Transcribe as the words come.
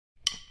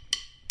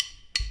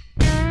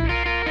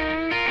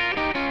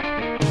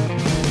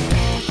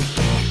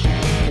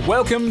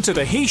Welcome to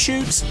the He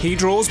Shoots, He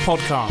Draws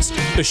podcast,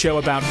 the show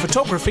about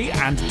photography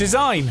and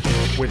design,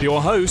 with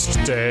your host,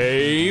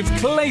 Dave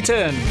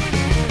Clayton.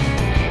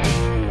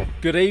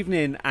 Good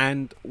evening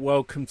and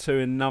welcome to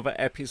another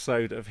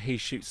episode of He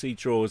Shoots, He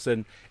Draws.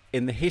 And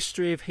in the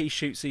history of He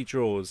Shoots, He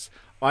Draws,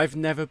 I've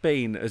never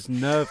been as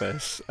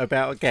nervous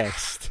about a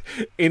guest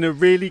in a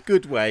really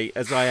good way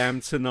as I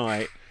am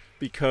tonight,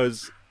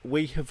 because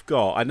we have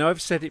got, I know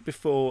I've said it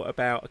before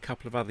about a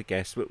couple of other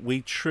guests, but we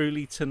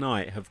truly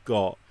tonight have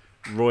got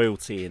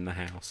royalty in the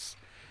house.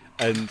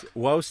 And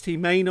whilst he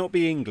may not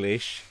be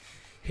English,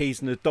 he's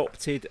an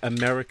adopted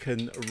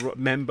American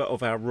member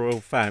of our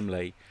royal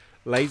family.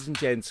 Ladies and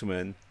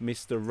gentlemen,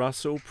 Mr.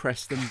 Russell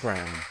Preston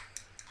Brown,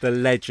 the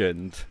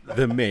legend,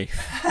 the myth.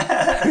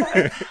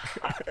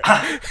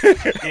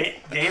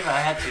 Dave,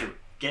 I had to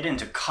get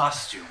into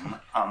costume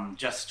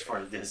just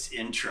for this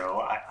intro.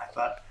 I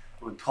thought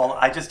it would pull.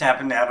 I just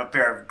happened to have a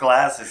pair of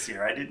glasses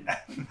here. I didn't.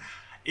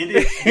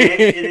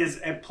 It is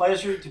a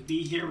pleasure to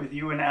be here with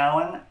you and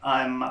Alan.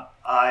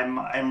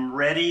 I'm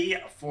ready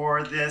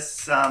for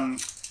this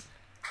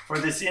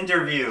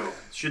interview. It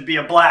should be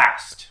a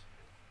blast.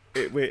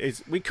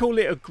 We call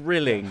it a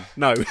grilling.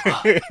 No.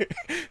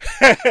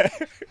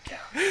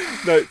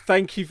 No,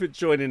 thank you for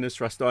joining us,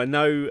 Rusto. I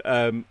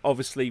know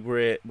obviously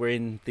we're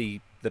in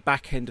the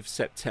back end of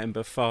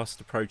September,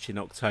 fast approaching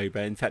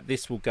October. In fact,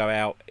 this will go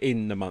out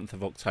in the month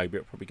of October.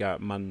 It'll probably go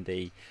out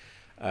Monday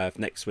of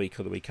next week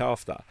or the week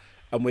after.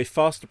 And we're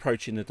fast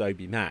approaching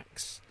Adobe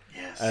Max.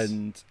 Yes.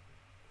 And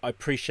I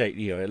appreciate,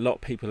 a lot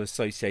of people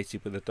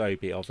associated with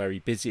Adobe are very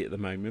busy at the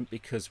moment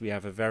because we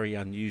have a very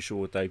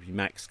unusual Adobe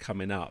Max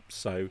coming up.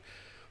 So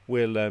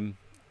we'll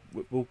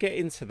get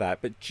into that.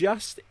 But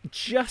just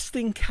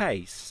in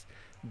case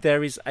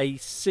there is a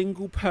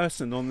single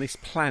person on this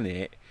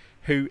planet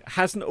who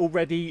hasn't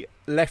already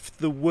left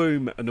the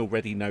womb and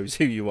already knows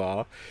who you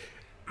are,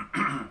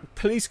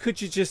 please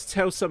could you just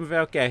tell some of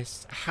our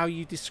guests how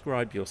you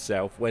describe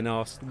yourself when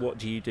asked what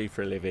do you do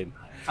for a living?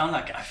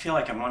 I feel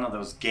like I'm one of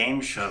those game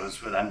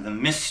shows where I'm the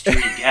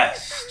mystery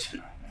guest.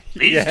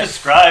 Please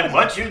describe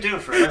what you do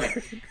for a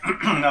living.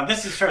 Now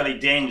this is fairly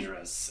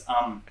dangerous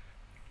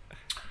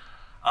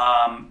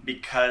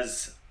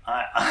because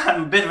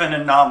I'm a bit of an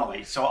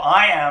anomaly. So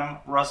I am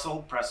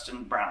Russell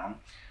Preston Brown.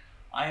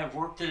 I have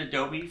worked at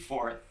Adobe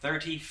for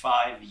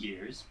 35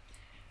 years.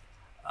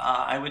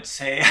 I would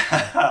say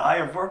I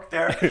have worked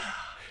there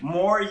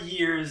more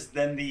years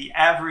than the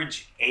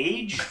average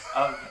age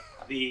of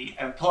the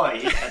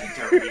employee at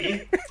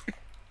Adobe.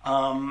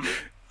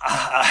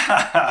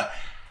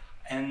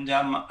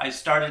 I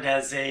started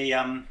as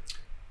a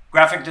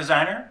graphic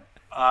designer,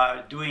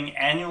 doing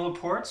annual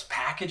reports,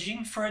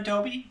 packaging for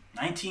Adobe,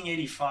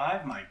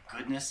 1985, my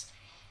goodness.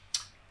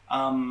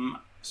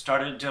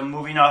 Started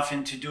moving off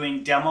into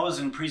doing demos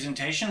and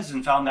presentations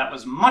and found that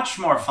was much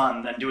more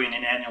fun than doing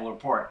an annual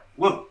report.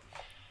 Woo!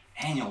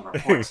 Annual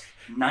reports,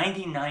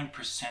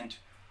 99%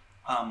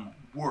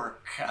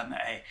 work,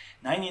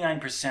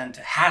 99%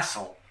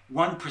 hassle,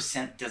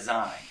 1%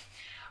 design.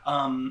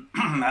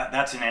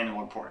 That's an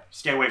annual report.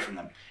 Stay away from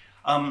them.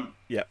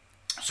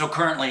 So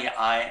currently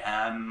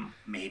I'm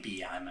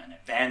an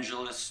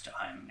evangelist.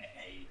 I'm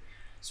a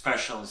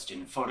specialist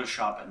in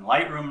Photoshop and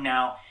Lightroom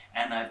now.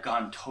 And I've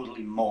gone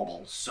totally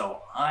mobile.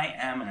 So I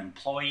am an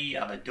employee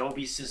of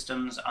Adobe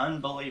Systems,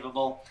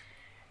 unbelievable.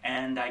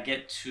 And I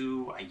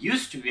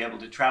used to be able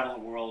to travel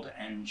the world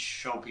and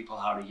show people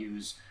how to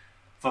use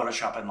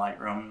Photoshop and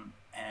Lightroom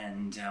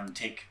and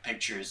take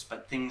pictures.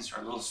 But things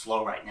are a little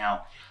slow right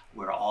now.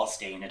 We're all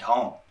staying at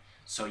home.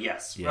 So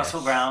yes.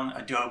 Russell Brown,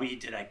 Adobe,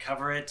 did I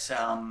cover it?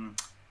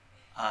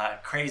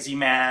 Crazy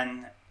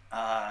man,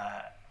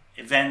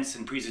 events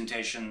and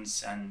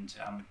presentations. And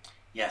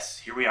yes,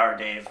 here we are,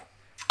 Dave.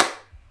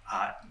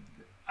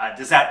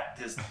 Is that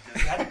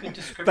a good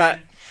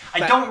description? I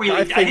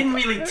didn't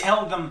really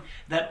tell them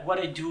that what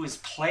I do is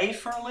play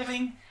for a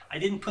living. I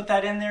didn't put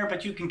that in there,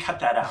 but you can cut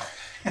that out.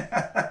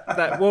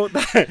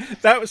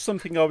 that was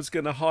something I was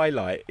going to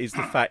highlight, is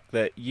the fact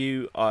that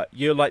you're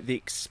like the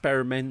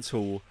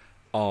experimental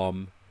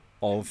arm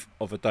of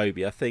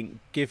Adobe. I think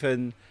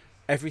given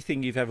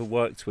everything you've ever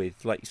worked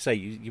with, like you say,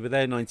 you were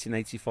there in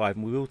 1985,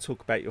 and we will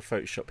talk about your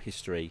Photoshop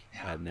history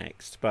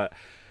next, but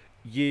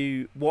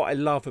what I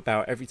love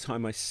about every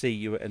time I see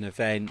you at an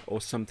event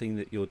or something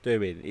that you're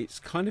doing, it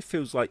kind of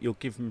feels like you're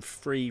given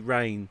free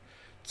rein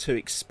to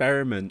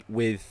experiment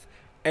with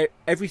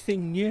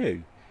everything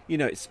new.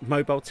 It's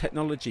mobile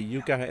technology.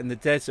 You go out in the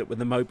desert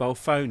with a mobile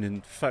phone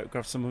and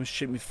photograph someone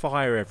shooting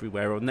fire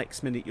everywhere, or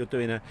next minute you're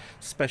doing a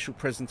special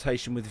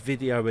presentation with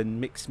video and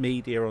mixed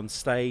media on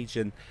stage,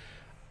 and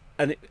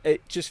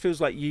it just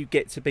feels like you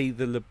get to be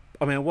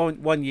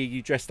one year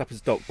you dressed up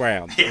as Doc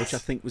Brown, which I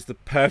think was the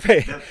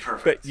perfect.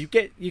 But you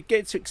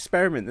get to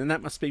experiment, and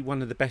that must be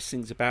one of the best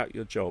things about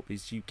your job,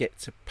 is you get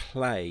to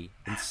play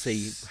and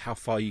see how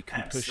far you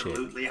can push it.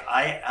 Absolutely.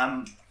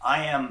 I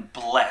am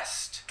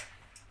blessed.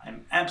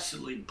 I'm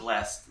absolutely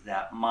blessed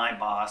that my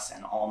boss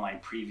and all my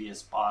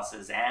previous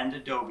bosses and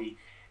Adobe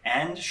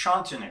and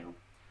Shantanu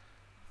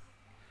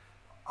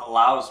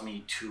allows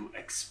me to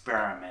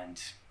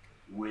experiment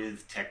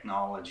with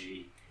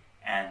technology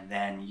and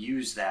then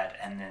use that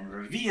and then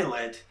reveal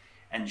it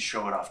and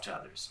show it off to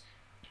others.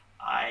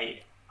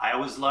 I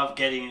always love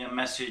getting a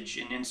message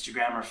in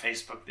Instagram or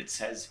Facebook that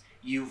says,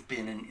 "You've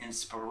been an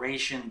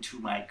inspiration to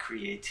my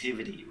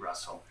creativity,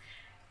 Russell."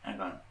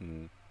 And I'm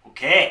going,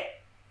 okay,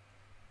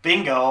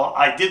 bingo,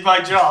 I did my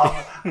job.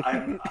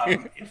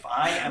 If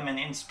I am an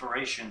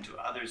inspiration to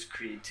others'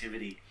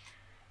 creativity,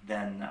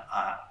 then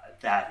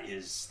that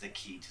is the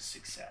key to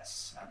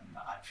success. And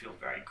I feel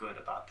very good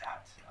about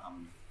that.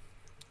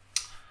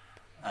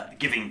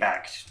 Giving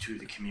back to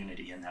the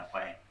community in that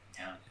way.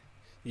 Yeah.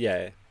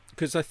 Yeah,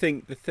 because I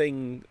think the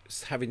thing,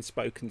 having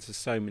spoken to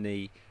so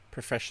many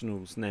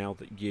professionals now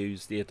that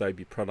use the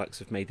Adobe products,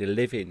 have made a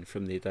living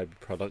from the Adobe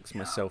products,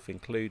 myself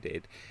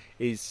included,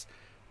 is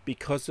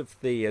because of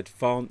the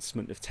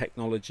advancement of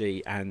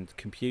technology and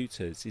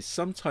computers, is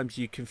sometimes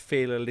you can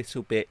feel a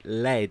little bit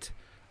led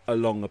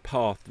along a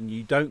path and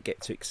you don't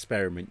get to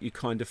experiment. You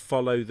kind of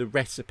follow the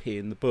recipe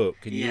in the book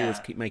and you always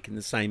keep making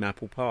the same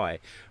apple pie.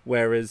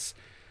 Whereas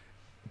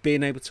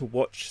being able to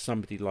watch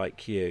somebody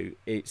like you,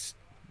 it's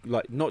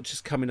like not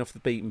just coming off the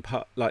beaten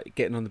path, like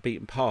getting on the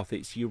beaten path,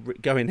 it's you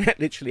going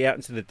literally out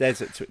into the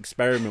desert to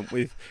experiment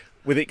with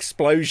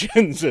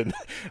explosions and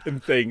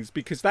things,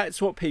 because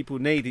that's what people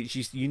need.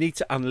 It's you need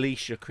to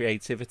unleash your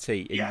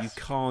creativity, and you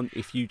can't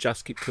if you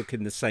just keep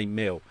cooking the same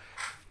meal.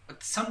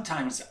 But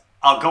sometimes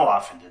I'll go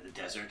off into the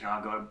desert and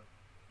I'll go,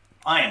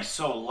 I am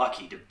so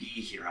lucky to be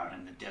here out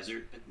in the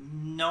desert, but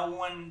not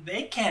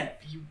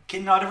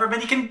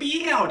everybody can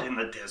be out in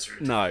the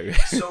desert. No.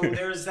 So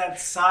there's that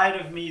side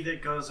of me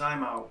that goes,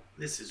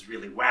 this is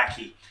really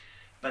wacky.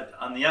 But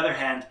on the other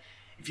hand,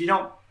 if you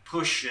don't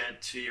push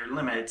it to your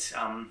limit,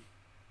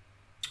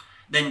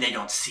 then they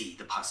don't see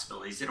the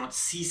possibilities. They don't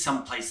see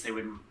some place they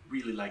would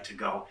really like to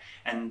go.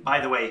 And by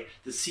the way,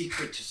 the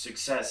secret to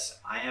success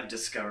I have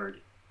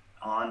discovered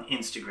on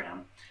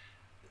Instagram,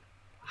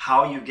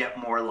 how you get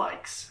more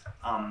likes,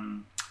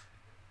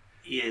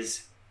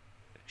 is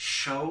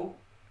show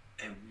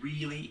a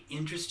really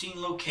interesting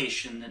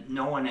location that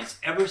no one has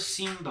ever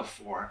seen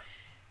before,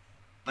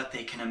 but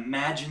they can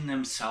imagine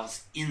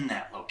themselves in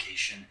that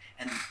location.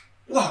 And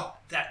whoa,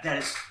 that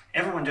is,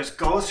 everyone just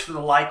goes for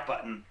the like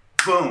button,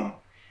 boom.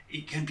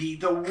 It can be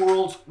the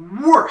world's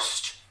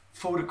worst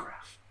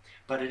photograph,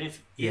 but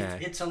if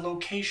it's a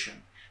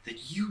location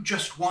that you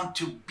just want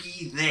to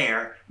be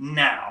there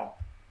now,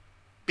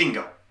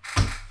 bingo.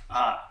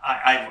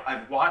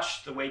 I've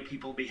watched the way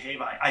people behave.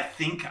 I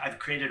think I've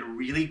created a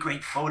really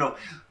great photo.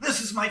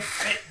 This is my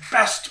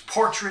best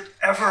portrait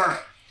ever.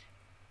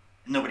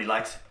 Nobody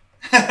likes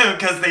it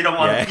because they don't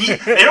want to be.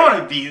 They don't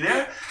want to be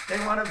there.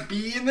 They want to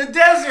be in the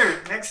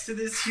desert next to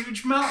this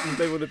huge mountain.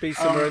 They want to be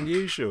somewhere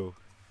unusual.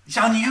 It's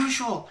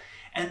unusual,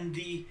 and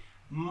the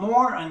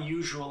more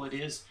unusual it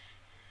is,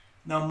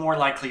 the more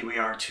likely we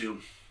are to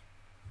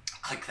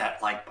click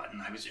that like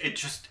button.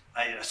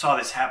 I saw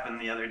this happen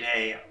the other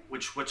day,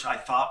 which I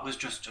thought was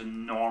just a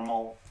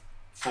normal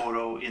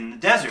photo in the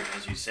desert,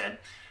 as you said,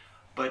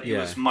 but it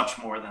was much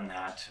more than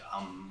that.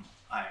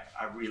 I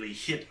really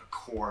hit a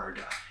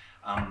chord,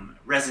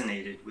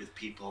 resonated with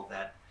people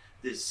that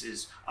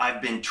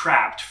I've been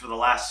trapped for the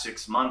last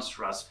 6 months,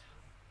 Russ.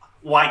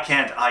 Why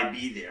can't I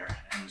be there?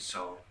 And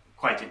so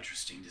quite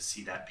interesting to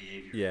see that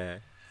behavior. Yeah.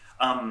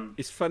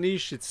 It's funny you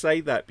should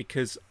say that,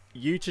 because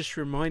you just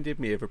reminded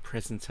me of a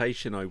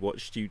presentation I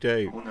watched you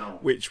do,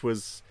 which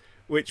was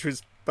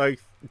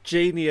both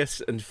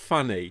genius and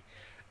funny.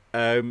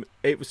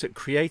 It was at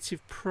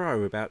Creative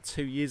Pro about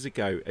 2 years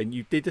ago, and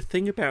you did a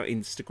thing about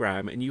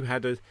Instagram, and you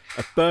had a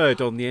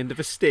bird on the end of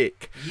a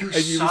stick. You were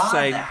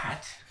saying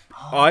that?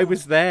 I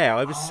was there.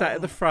 I was sat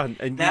at the front,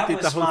 and you did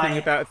the whole thing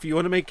about, if you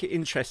want to make it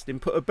interesting,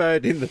 put a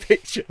bird in the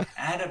picture.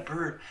 Add a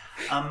bird.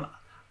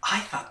 I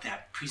thought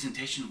that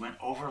presentation went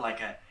over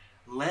like a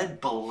lead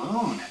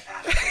balloon at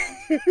that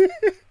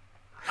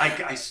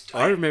point.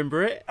 I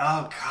remember it.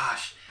 Oh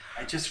gosh,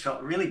 I just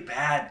felt really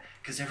bad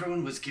because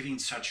everyone was giving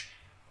such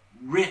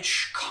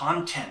rich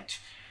content,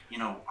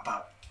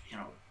 about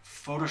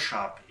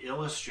Photoshop,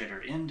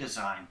 Illustrator,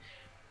 InDesign,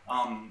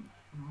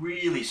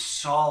 really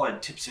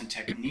solid tips and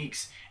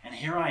techniques, and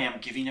here I am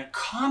giving a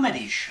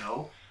comedy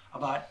show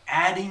about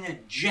adding a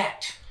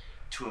jet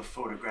to a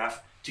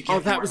photograph.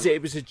 That was it.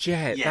 It was a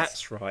jet. Yes.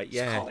 That's right.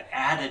 Yeah. It's called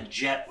Add a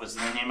Jet was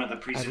the name of the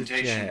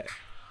presentation.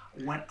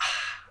 When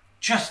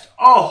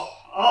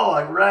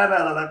I ran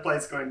out of that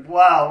place going,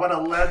 wow, what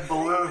a lead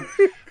balloon.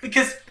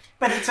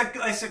 But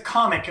it's a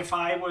comic. If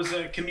I was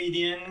a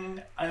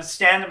comedian, a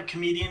stand-up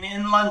comedian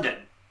in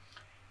London,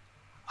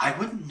 I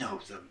wouldn't know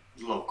the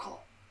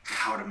local,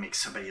 how to make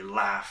somebody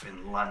laugh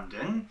in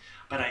London,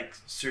 but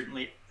so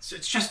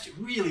it's just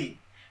really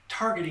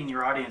targeting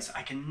your audience.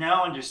 I can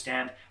now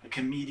understand a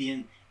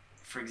comedian,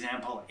 for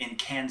example, in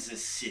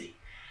Kansas City.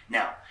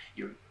 Now,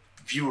 your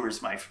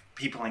viewers, my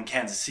people in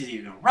Kansas City,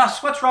 you go,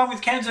 Russ, what's wrong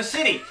with Kansas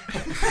City?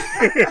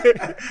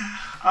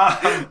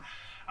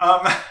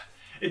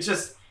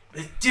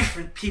 the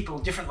different people,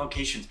 different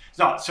locations.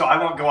 So I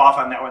won't go off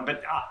on that one,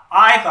 but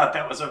I thought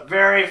that was a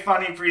very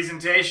funny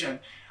presentation.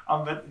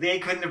 But they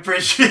couldn't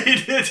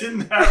appreciate it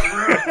in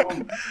that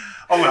room.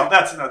 Oh, well,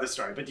 that's another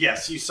story. But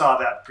yes, you saw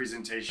that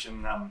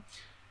presentation.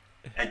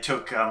 I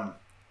took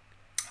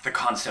the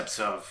concepts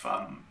of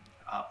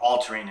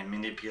altering and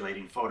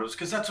manipulating photos,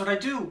 because that's what I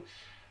do.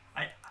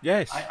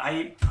 Yes.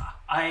 I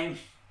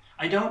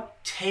don't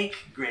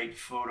take great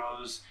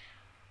photos.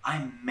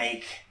 I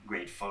make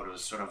great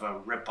photos, sort of a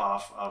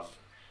ripoff of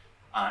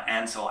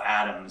Ansel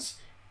Adams.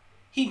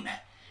 He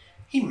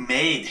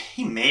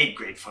made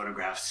great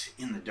photographs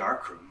in the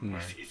darkroom.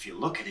 Right. If you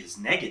look at his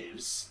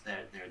negatives,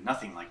 they're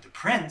nothing like the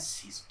prints.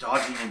 He's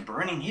dodging and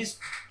burning. He's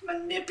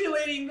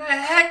manipulating the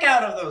heck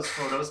out of those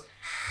photos.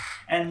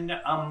 And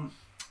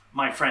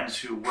my friends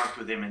who worked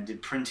with him and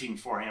did printing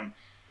for him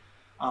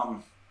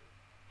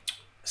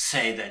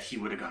say that he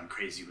would have gone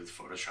crazy with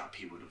Photoshop.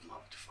 He would have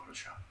loved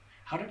Photoshop.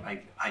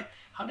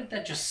 How did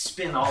that just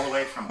spin all the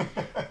way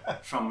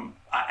from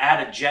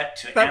Add a Jet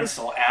to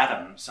Ansel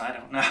Adams? I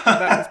don't know.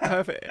 That was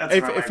perfect.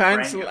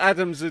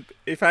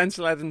 If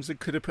Ansel Adams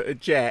could have put a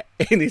jet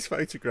in his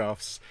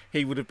photographs,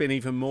 he would have been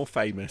even more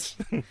famous.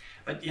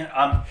 But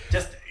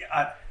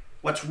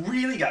what's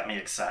really got me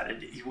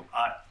excited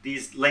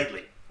these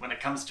lately when it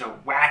comes to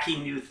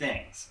wacky new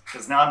things,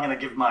 because now I'm going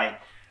to give my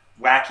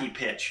wacky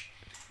pitch.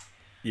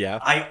 Yeah.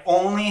 I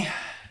only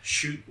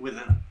shoot with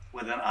an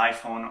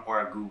iPhone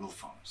or a Google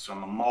phone, so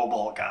I'm a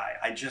mobile guy.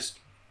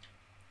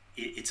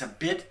 It's a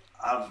bit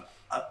of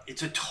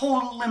it's a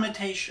total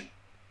limitation.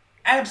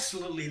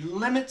 Absolutely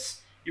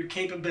limits your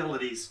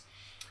capabilities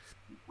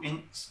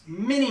in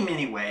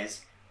many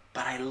ways,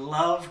 but I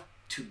love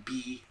to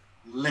be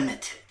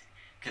limited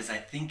because I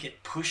think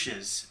it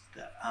pushes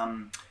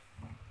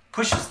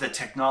the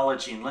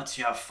technology and lets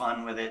you have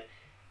fun with it.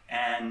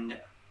 And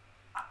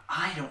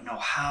I don't know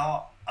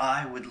how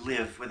I would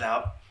live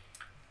without,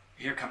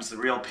 here comes the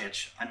real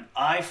pitch, an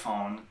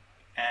iPhone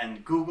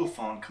and Google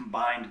phone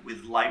combined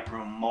with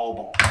Lightroom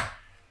Mobile.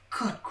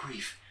 Good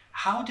grief.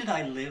 How did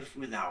I live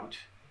without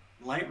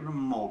Lightroom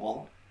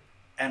Mobile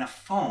and a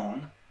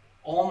phone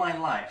all my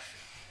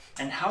life?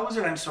 And how is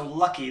it I'm so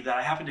lucky that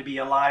I happen to be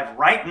alive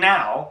right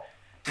now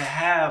to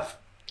have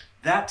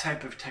that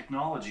type of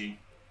technology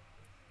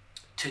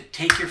to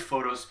take your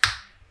photos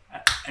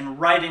and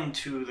right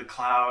into the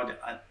cloud.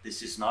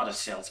 This is not a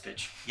sales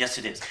pitch. Yes,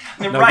 it is.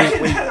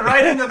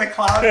 Right into the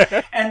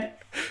cloud, and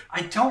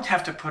I don't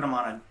have to put them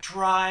on a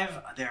drive.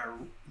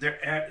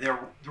 They're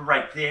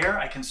right there.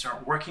 I can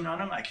start working on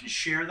them. I can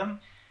share them.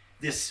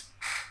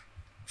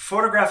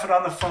 Photograph it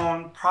on the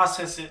phone,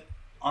 process it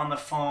on the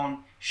phone,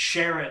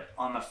 share it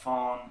on the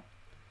phone.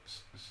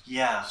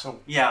 Yeah.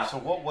 So yeah. So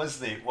what was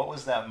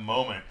that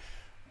moment?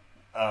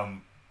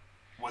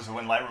 Was it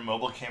when Lightroom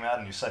Mobile came out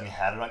and you suddenly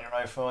had it on your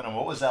iPhone? And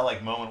what was that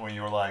like moment where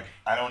you were like,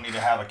 I don't need to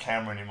have a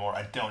camera anymore.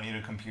 I don't need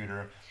a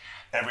computer.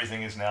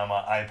 Everything is now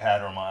my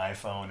iPad or my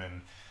iPhone,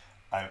 and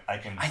I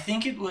can... I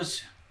think it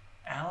was,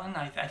 Alan,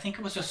 I think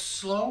it was a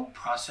slow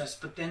process,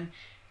 but then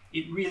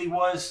it really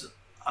was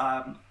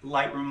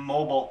Lightroom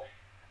Mobile.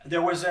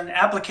 There was an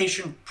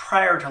application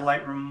prior to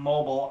Lightroom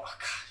Mobile. Oh,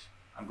 gosh,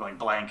 I'm going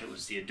blank. It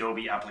was the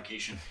Adobe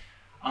application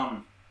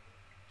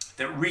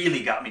that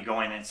really got me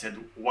going and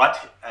said,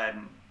 what...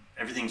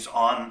 everything's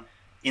on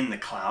in the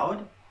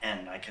cloud,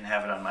 and I can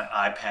have it on my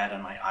iPad,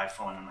 on my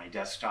iPhone, on my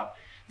desktop.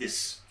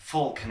 This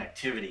full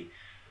connectivity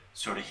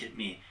sort of hit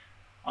me.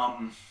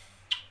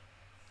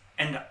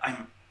 And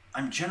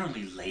I'm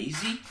generally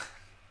lazy.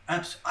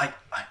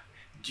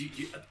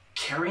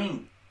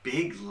 Carrying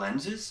big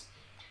lenses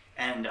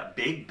and a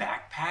big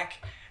backpack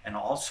and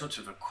all sorts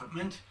of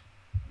equipment.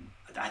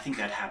 I think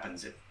that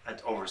happens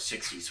at over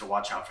 60, so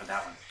watch out for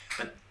that one.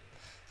 But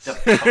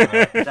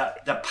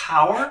the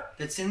power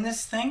that's in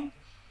this thing,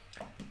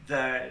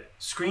 the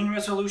screen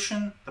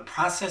resolution, the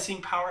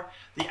processing power,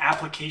 the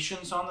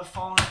applications on the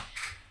phone,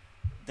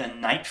 the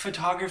night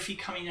photography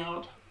coming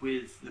out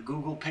with the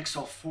Google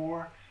Pixel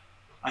 4,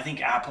 I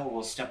think Apple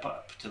will step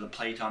up to the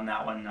plate on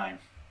that one. I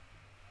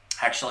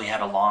actually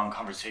had a long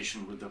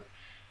conversation with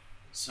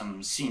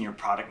some senior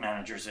product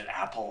managers at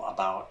Apple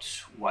about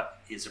what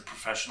is a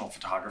professional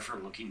photographer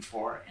looking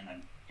for in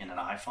an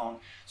iPhone.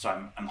 So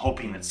I'm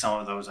hoping that some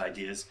of those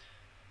ideas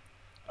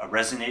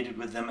resonated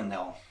with them and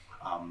they'll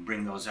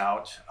bring those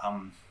out.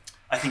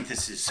 I think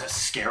this is a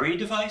scary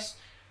device.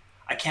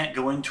 I can't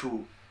go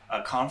into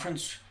a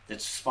conference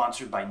that's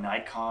sponsored by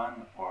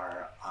Nikon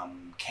or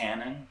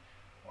Canon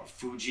or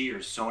Fuji or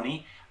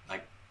Sony.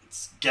 Like,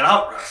 get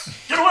out, Russ.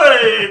 Get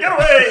away,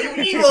 you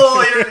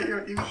evil,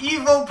 you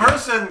evil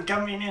person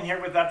coming in here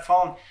with that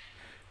phone.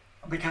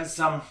 Because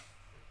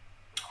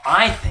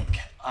I think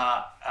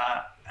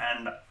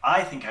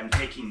I'm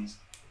taking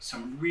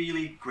some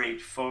really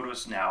great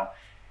photos now.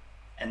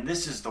 And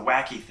this is the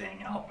wacky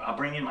thing. I'll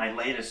bring in my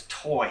latest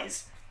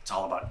toys. It's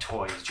all about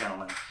toys,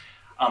 gentlemen.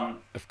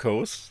 Of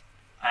course.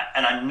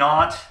 And I'm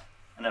not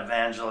an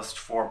evangelist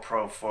for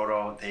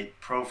ProPhoto.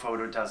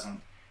 ProPhoto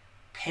doesn't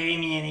pay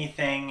me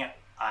anything.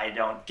 I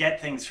don't get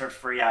things for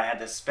free. I had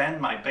to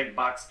spend my big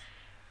bucks.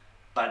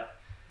 But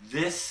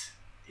This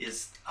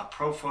is a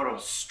Profoto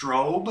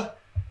strobe.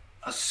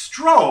 A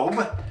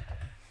strobe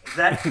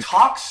that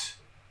talks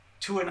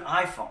to an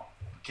iPhone,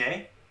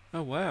 okay?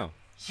 Oh, wow.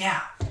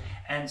 Yeah.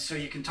 And so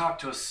you can talk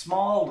to a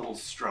small little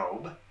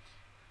strobe,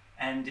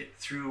 and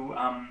through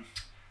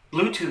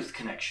Bluetooth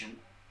connection,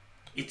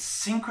 it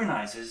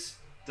synchronizes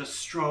the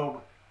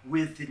strobe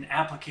with an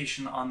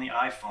application on the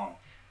iPhone.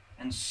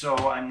 And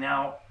so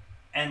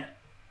and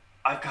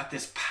I've got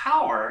this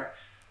power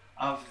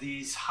of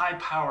these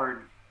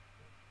high-powered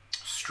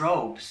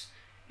strobes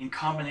in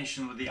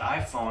combination with the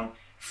iPhone,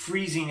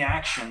 freezing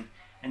action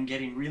and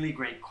getting really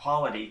great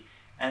quality,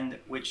 and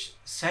which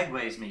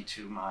segues me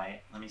to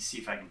let me see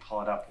if I can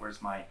pull it up.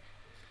 Where's my,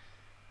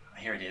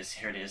 here it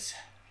is.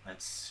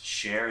 Let's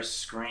share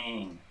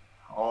screen.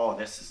 Oh,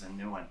 this is a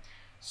new one.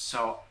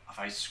 So if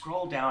I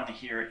scroll down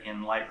here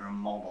in Lightroom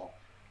Mobile,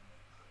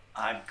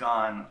 I've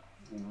gone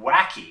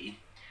wacky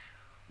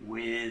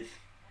with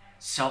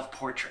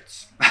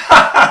self-portraits.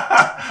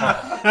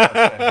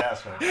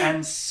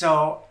 And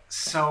so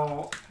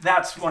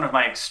that's one of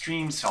my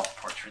extreme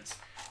self-portraits.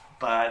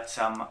 But,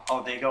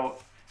 they go.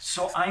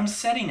 So I'm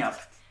setting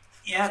up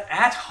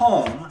at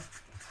home,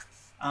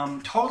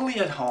 totally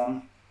at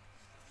home,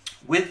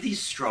 with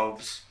these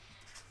strobes.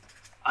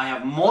 I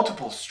have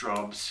multiple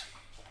strobes,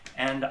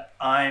 and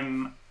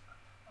I'm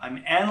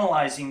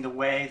analyzing the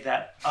way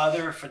that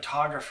other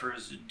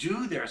photographers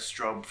do their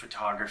strobe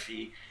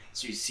photography.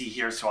 So you see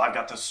here, so I've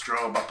got the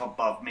strobe up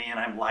above me and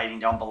I'm lighting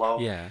down below.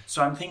 Yeah.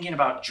 So I'm thinking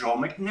about Joe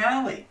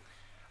McNally.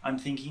 I'm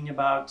thinking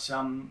about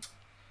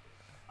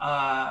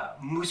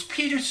Moose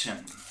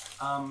Peterson,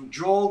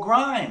 Joel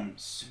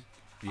Grimes.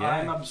 Yeah.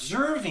 I'm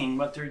observing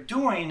what they're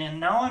doing, and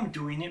now I'm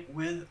doing it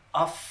with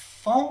a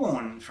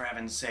phone, for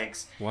heaven's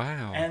sakes.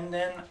 Wow. And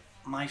then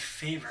my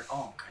favorite,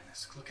 oh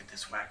goodness, look at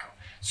this wacko.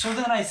 So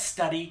then I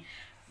study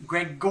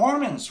Greg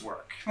Gorman's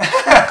work. And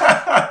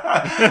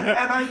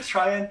I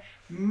try and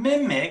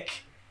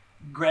mimic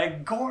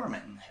Greg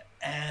Gorman.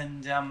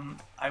 And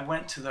I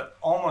went to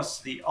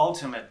almost the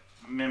ultimate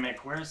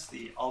mimic. Where's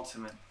the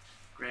ultimate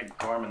Greg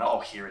Gorman? Oh,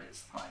 here it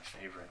is, my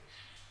favorite.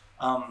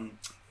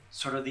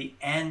 Sort of the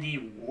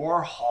Andy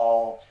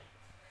Warhol,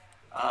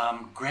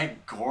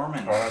 Greg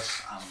Gorman.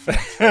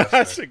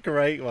 That's a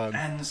great one.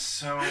 And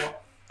so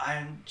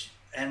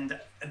and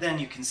then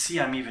you can see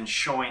I'm even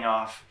showing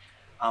off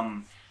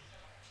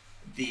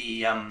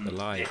the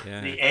light,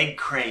 the egg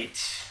crate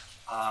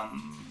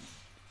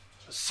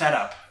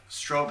setup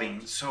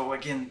strobing. So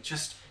again,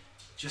 just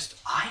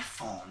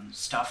iPhone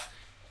stuff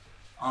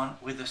on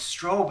with a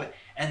strobe,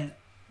 and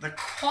the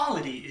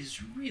quality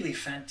is really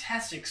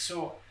fantastic.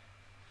 So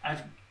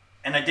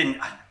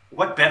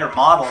what better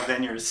model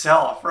than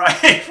yourself,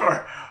 right?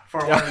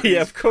 for one of these,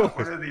 of course.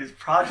 one of these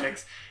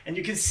projects. And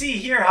you can see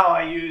here how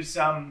I use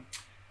here's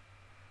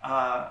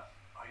a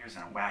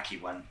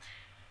wacky one.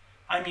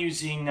 I'm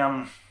using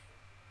the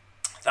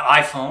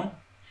iPhone,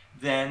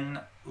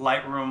 then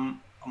Lightroom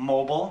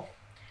Mobile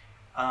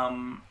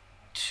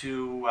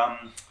to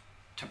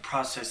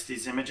process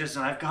these images,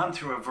 and I've gone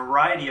through a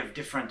variety of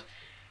different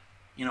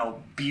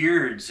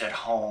beards at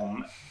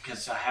home,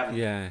 because I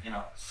haven't,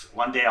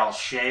 one day I'll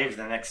shave,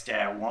 the next day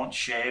I won't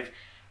shave,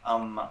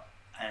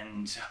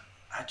 and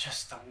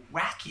just the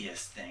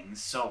wackiest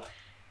things. So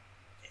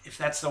if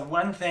that's the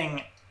one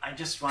thing I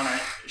just want to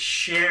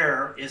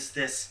share, is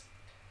this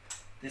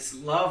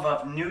love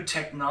of new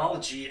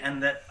technology,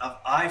 and that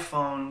of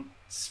iPhone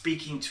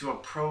speaking to a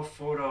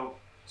Profoto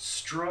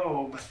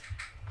strobe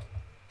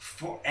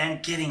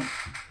and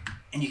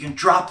you can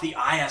drop the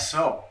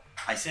ISO.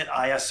 I said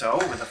ISO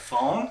with a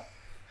phone.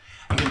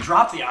 You can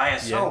drop the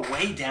ISO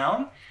way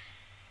down,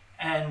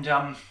 and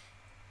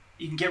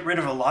you can get rid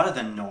of a lot of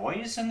the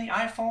noise in the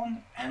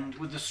iPhone and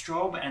with the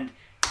strobe, and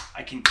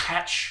I can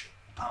catch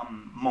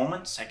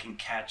moments. I can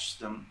catch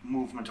the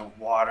movement of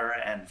water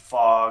and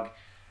fog,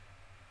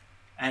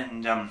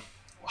 and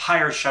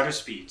higher shutter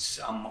speeds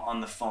on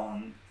the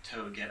phone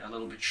to get a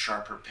little bit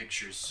sharper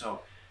pictures.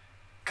 So,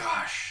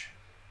 gosh,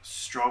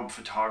 strobe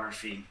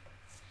photography.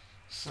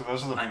 So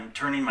those are I'm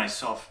turning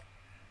myself.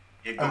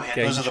 Yeah, go ahead.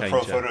 Those are the changer.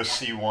 Profoto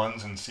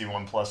C1s and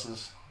C1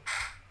 Pluses.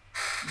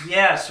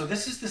 Yeah, so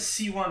this is the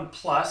C1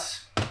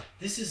 Plus.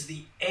 This is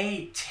the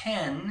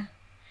A10,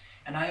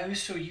 and I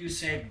also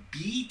use a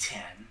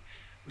B10,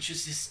 which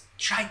is this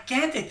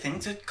gigantic thing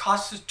that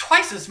costs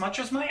twice as much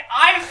as my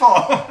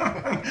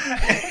iPhone.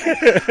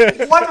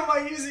 What am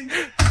I using?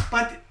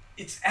 But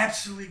it's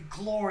absolutely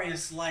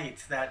glorious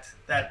light, that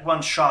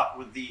one shot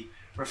with the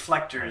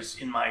reflectors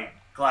in my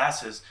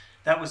glasses.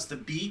 That was the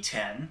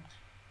B10.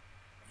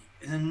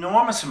 An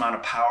enormous amount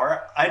of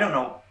power. I don't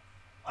know.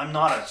 I'm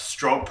not a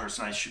strobe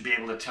person. I should be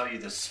able to tell you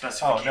the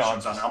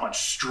specifications on how much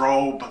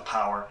strobe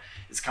power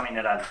is coming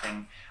out of the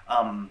thing.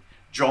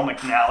 Joe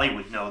McNally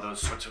would know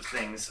those sorts of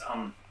things.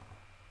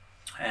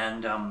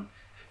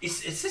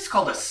 Is this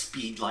called a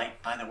speed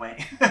light, by the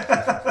way?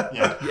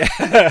 Yeah.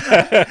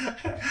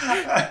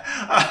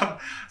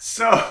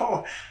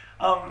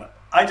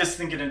 I just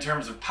think it in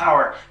terms of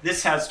power.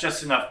 This has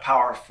just enough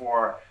power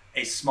for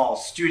a small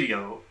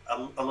studio,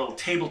 a little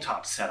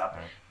tabletop setup.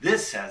 Right.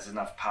 This has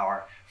enough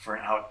power for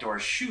an outdoor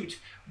shoot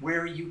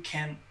where you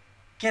can,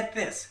 get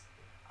this,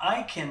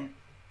 I can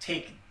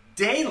take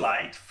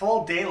daylight,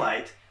 full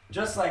daylight,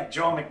 just like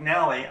Joe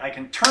McNally. I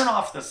can turn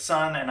off the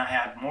sun and I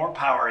have more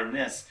power in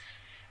this,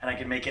 and I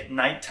can make it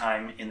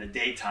nighttime in the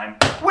daytime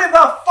with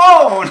a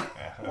phone.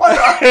 What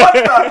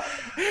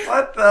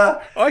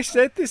the? I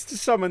said this to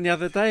someone the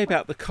other day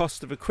about the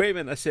cost of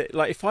equipment. I said,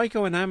 like, if I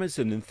go on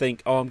Amazon and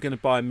think, oh, I'm going to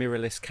buy a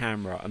mirrorless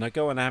camera, and I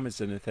go on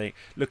Amazon and think,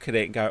 look at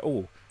it and go,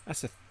 oh,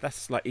 that's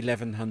like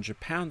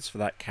 £1,100 for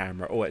that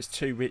camera, or it's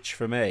too rich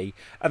for me.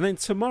 And then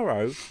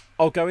tomorrow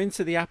I'll go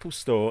into the Apple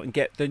store and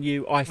get the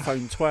new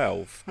iPhone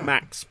 12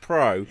 Max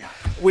Pro,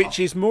 which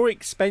is more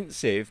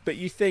expensive. But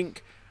you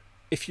think,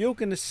 if you're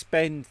going to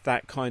spend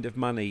that kind of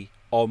money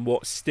on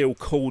what's still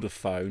called a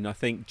phone, I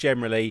think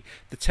generally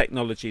the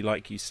technology,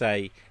 like you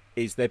say,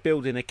 is they're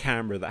building a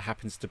camera that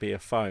happens to be a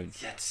phone.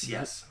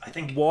 Yes. I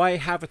think, why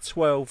have a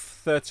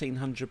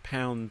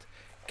 £1,300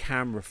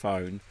 camera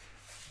phone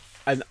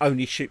and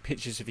only shoot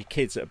pictures of your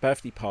kids at a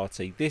birthday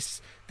party?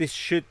 This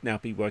should now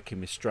be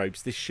working with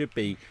strobes. This should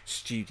be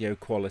studio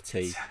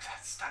quality.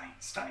 That's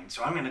stunning.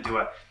 So I'm going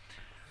to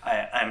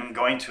I'm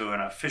going to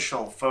an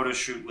official photo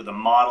shoot with a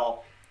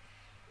model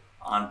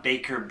on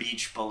Baker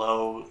Beach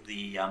below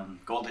the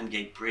Golden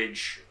Gate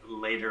Bridge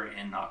later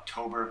in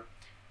October.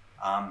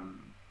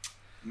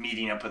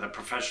 Meeting up with a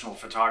professional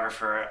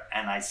photographer,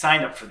 and I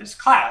signed up for this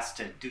class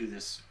to do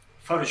this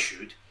photo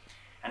shoot.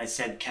 And I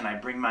said, can I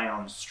bring my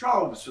own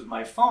strobes with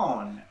my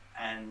phone?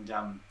 And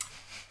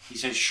he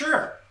said,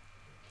 sure.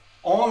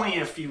 Only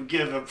if you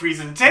give a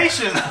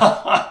presentation.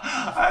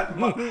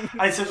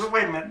 I said, but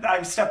wait a minute,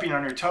 I'm stepping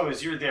on your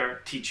toes. You're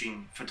there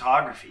teaching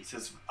photography. He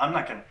says,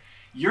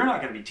 you're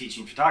not going to be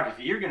teaching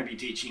photography. You're going to be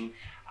teaching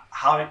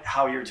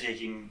how you're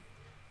taking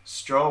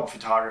strobe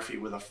photography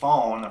with a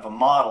phone of a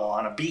model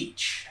on a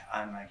beach.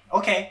 I'm like,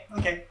 okay,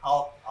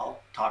 I'll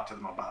talk to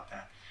them about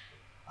that.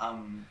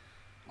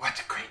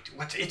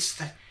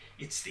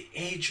 It's the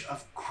age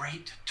of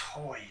great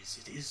toys.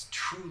 It is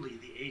truly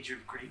the age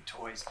of great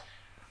toys.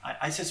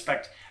 I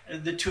suspect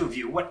the two of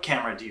you, what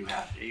camera do you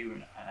have? Are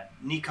you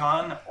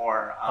Nikon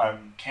or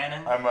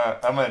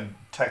Canon?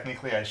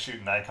 Technically I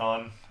shoot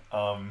Nikon.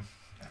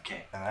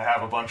 Okay. And I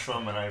have a bunch of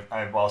them, and I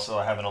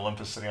have an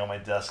Olympus sitting on my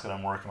desk that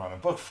I'm working on a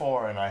book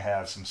for, and I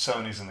have some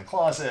Sonys in the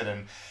closet,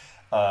 and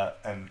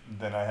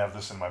then I have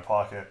this in my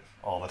pocket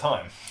all the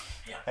time.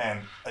 Yeah.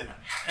 And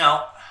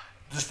now,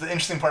 just the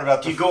interesting part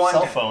about the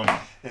cell phone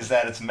is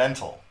that it's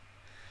mental.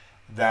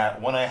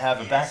 That when I have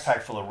a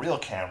backpack full of real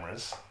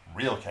cameras,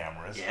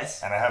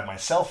 yes, and I have my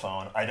cell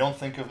phone, I don't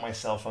think of my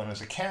cell phone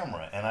as a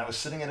camera. And I was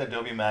sitting at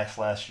Adobe Max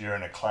last year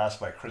in a class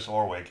by Chris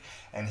Orwig,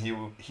 and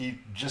he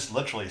just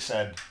literally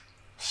said,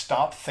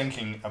 stop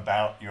thinking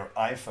about your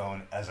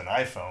iPhone as an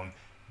iPhone,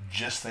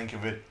 just think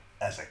of it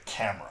as a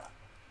camera.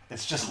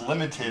 It's just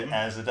limited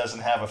as it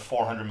doesn't have a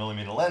 400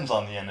 millimeter lens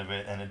on the end of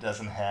it, and it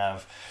doesn't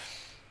have,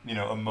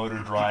 a motor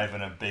drive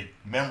and a big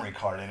memory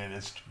card in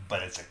it.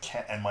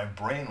 And my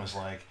brain was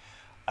like,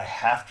 I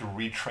have to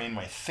retrain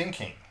my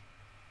thinking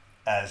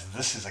as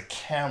this is a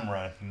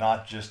camera,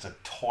 not just a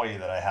toy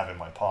that I have in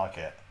my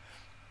pocket.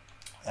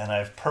 And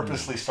I've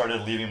purposely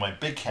started leaving my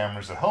big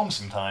cameras at home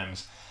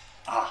sometimes,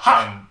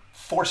 and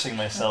forcing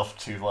myself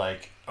to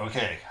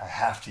okay, I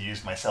have to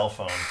use my cell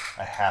phone.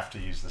 I have to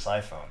use this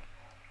iPhone.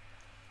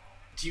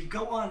 Do you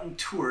go on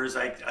tours?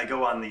 I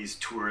go on these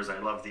tours. I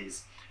love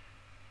these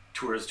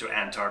tours to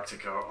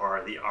Antarctica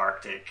or the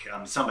Arctic.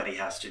 Somebody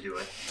has to do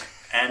it.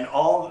 And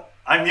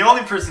I'm the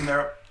only person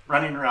there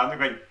running around. They're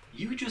going,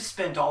 you just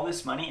spent all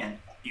this money and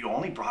you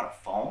only brought a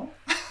phone?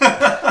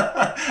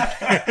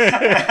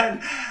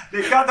 And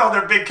they've got all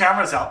their big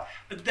cameras out.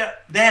 But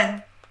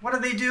then, what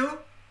do?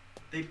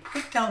 They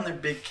put down their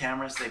big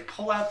cameras, they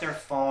pull out their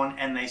phone,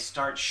 and they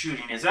start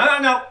shooting.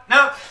 No,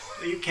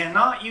 you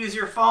cannot use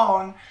your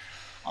phone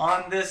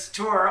on this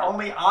tour.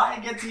 Only I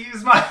get to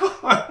use my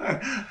phone.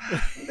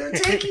 They're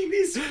taking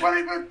these,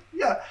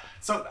 yeah.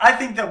 So I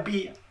think there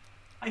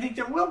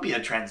will be a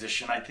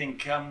transition. I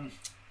think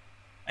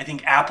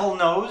Apple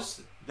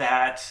knows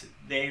that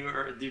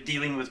they're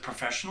dealing with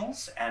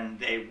professionals and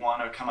they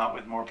want to come out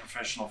with more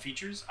professional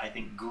features. I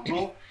think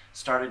Google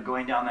started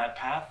going down that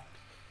path.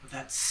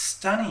 That's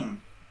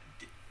stunning.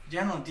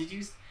 Gentlemen, did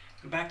you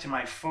go back to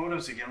my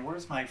photos again?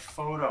 Where's my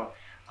photo?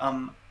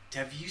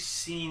 Have you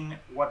seen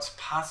what's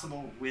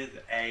possible with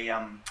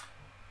I'm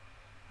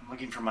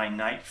looking for my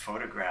night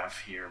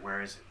photograph here.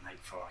 Where is it? Night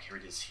photo. Here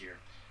it is here.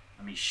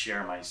 Let me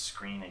share my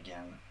screen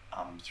again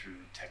through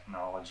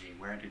technology.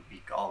 Where did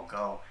we all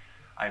go?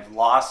 I've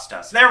lost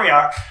us. There we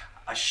are.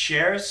 A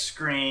share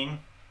screen.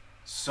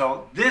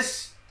 So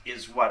this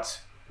is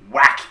what's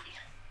wacky.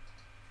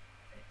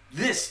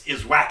 This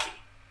is wacky.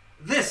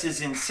 This is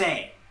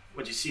insane,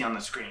 what you see on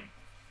the screen.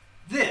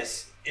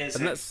 This is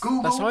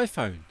Google. That's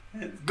iPhone.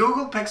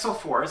 Google Pixel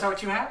 4. Is that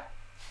what you have?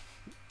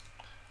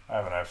 I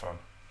have an iPhone.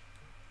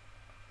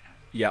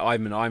 Yeah,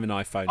 I'm an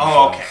iPhone.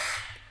 Oh, okay.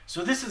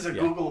 So this is a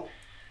Google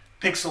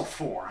Pixel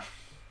 4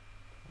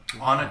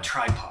 on a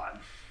tripod.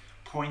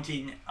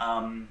 pointing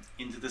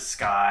into the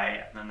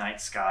sky, the night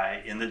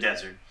sky in the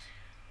desert,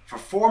 for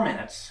 4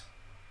 minutes.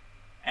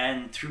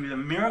 And through the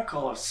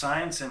miracle of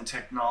science and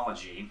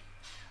technology,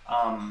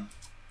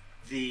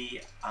 let's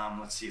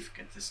see if we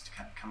get this to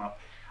kind of come up.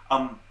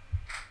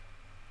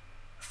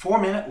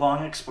 4-minute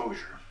long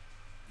exposure.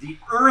 The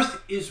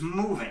Earth is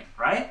moving,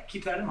 right?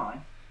 Keep that in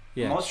mind.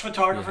 Yeah. Most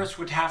photographers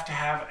would have to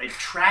have a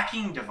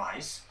tracking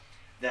device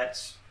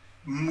that's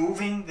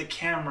moving the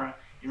camera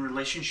in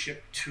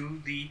relationship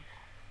to the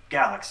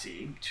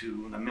galaxy,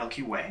 to the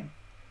Milky Way.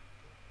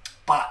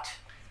 But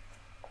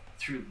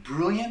through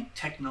brilliant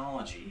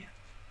technology,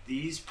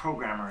 these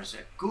programmers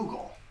at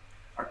Google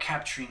are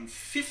capturing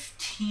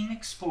 15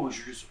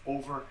 exposures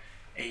over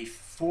a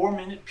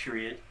 4-minute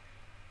period.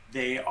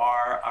 They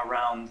are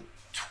around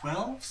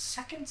 12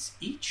 seconds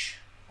each.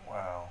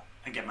 Wow.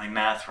 I get my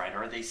math right,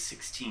 or are they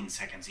 16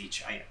 seconds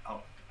each?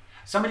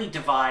 Somebody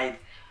divide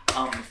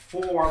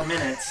 4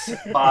 minutes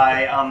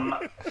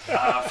by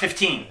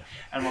 15,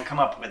 and we'll come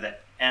up with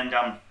it. And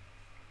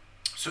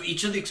so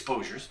each of the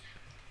exposures,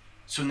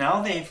 so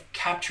now they've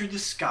captured the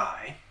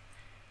sky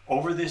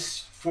over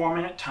this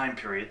 4-minute time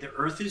period. The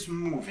Earth is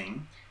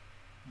moving.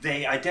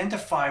 They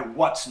identify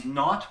what's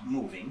not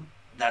moving,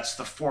 that's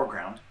the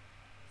foreground,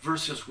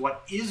 versus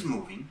what is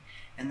moving,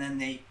 and then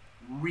they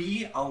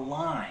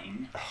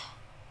realign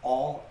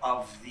all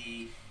of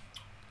the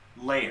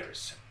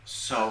layers.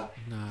 So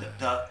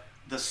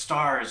the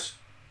stars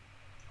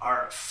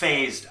are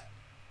phased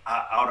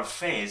out of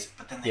phase,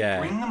 but then they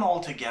bring them all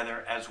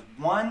together as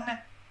one.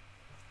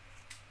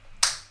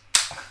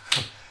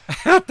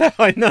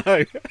 I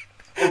know.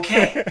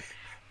 Okay,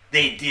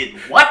 they did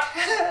what?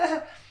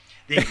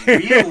 They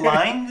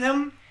realigned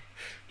them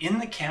in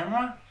the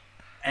camera,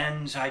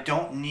 and I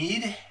don't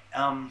need.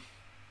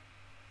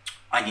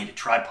 I need a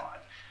tripod,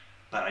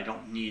 but I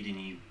don't need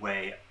any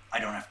way. I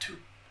don't have to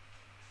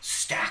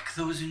stack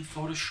those in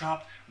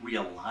Photoshop,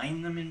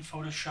 realign them in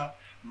Photoshop,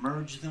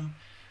 merge them.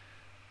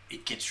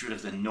 It gets rid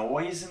of the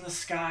noise in the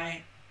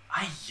sky.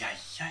 I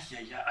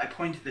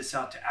pointed this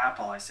out to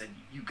Apple. I said,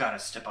 you got to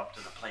step up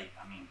to the plate.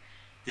 I mean,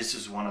 this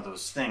is one of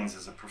those things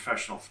as a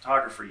professional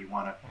photographer.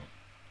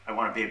 I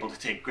want to be able to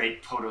take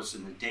great photos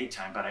in the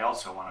daytime, but I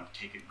also want to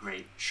take a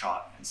great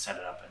shot and set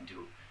it up and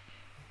do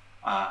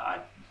a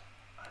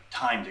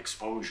timed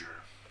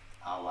exposure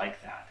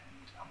like that.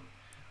 And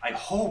I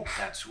hope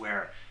that's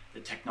where the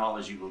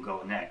technology will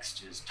go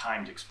next, is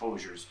timed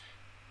exposures.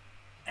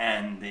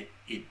 And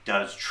it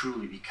does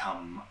truly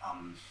become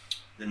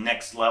the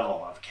next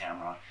level of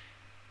camera.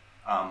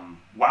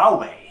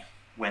 Huawei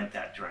went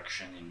that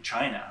direction in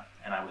China,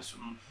 and I was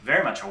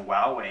very much a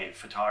Huawei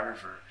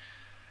photographer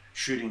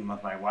shooting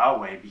with my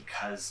Huawei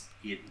because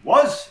it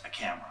was a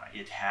camera.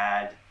 It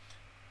had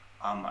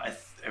a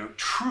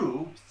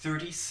true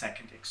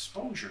 30-second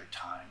exposure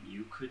time.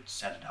 You could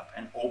set it up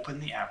and open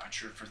the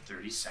aperture for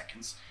 30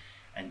 seconds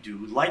and do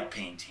light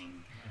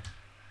painting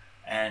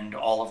and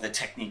all of the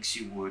techniques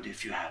you would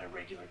if you had a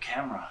regular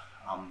camera.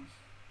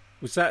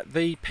 Was that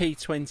the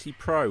P20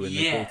 Pro when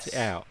they brought it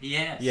out?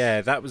 Yes.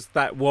 Yeah, that was.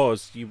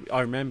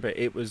 I remember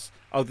it was.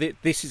 Oh,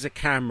 this is a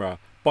camera.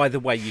 By the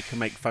way, you can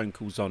make phone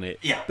calls on it.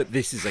 Yeah. But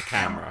this is a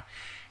camera.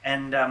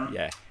 And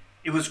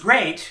it was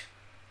great.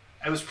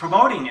 I was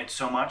promoting it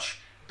so much,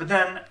 but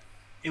then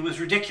it was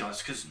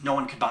ridiculous because no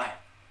one could buy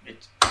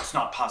it. It's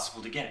not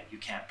possible to get it. You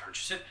can't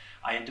purchase it.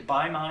 I had to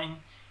buy mine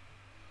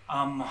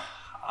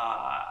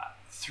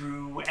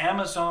through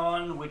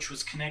Amazon, which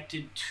was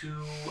connected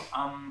to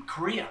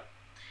Korea.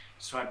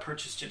 So I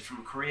purchased it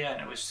from Korea,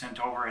 and it was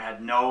sent over. It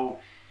had no,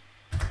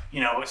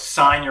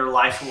 sign your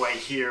life away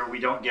here. We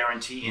don't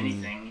guarantee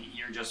anything.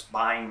 You're just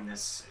buying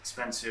this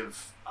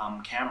expensive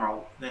camera.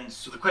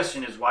 So the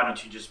question is, why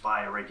don't you just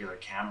buy a regular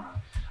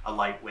camera, a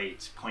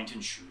lightweight point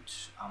and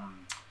shoot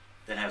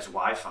that has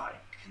Wi-Fi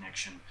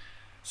connection?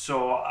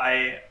 So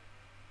I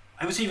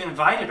was even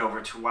invited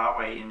over to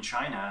Huawei in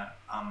China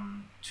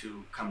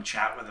to come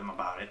chat with them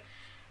about it,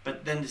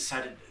 but then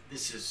decided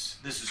this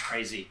is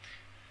crazy.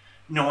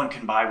 No one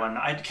can buy one.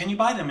 Can you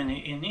buy them in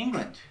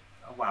England,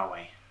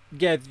 Huawei?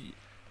 Yeah,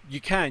 you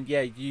can.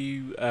 Yeah,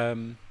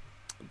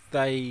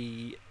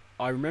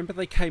 I remember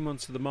they came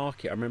onto the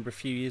market. I remember a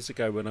few years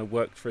ago when I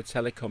worked for a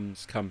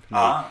telecoms company,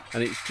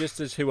 and it's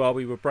just as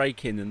Huawei were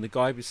breaking, and the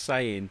guy was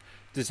saying,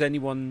 "Does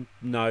anyone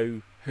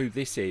know who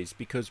this is?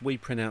 Because we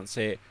pronounce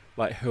it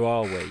like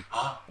Huawei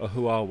or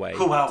Huawei."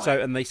 Huawei. So,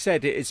 and they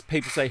said it is.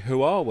 People say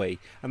Huawei,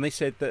 and they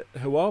said that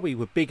Huawei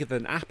were bigger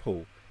than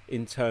Apple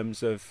in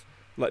terms of.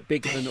 Like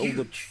bigger than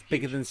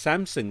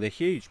Samsung. They're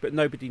huge, but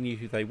nobody knew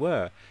who they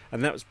were,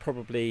 and that was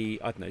probably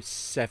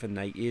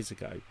 7-8 years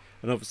ago.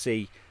 And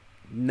obviously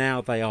now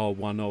they are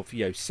one of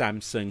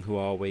Samsung,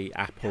 Huawei,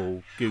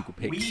 Apple, Google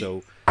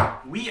Pixel.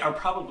 We are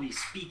probably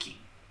speaking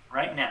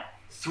right now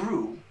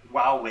through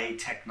Huawei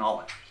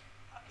technology,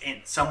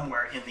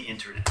 somewhere in the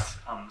internet,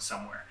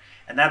 somewhere,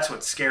 and that's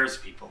what scares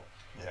people.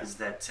 Yeah. Is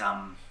that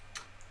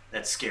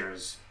that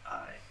scares.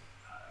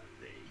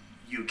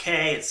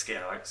 UK, it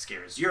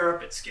scares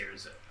Europe, it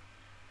scares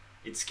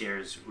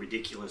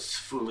ridiculous,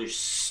 foolish,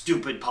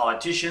 stupid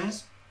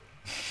politicians,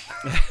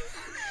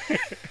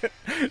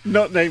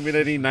 Not naming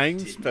any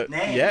names, but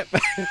name. yep.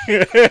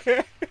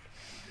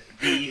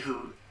 He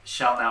who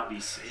shall not be,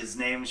 his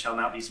name shall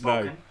not be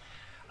spoken.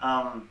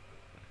 No.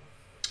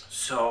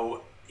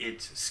 So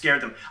it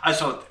scared them. I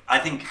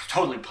think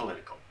totally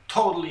political,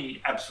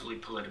 totally, absolutely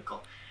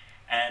political,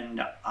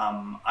 and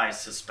I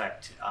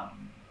suspect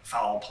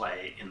foul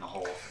play in the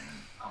whole thing.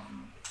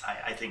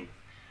 I think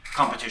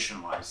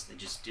competition-wise, they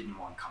just didn't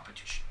want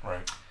competition.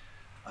 Right.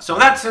 So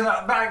that's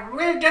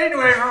we're getting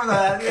away from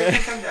that.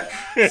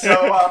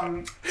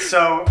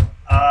 So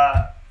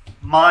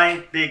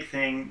my big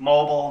thing: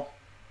 mobile,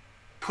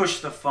 push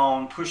the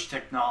phone, push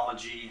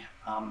technology,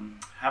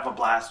 have a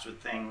blast with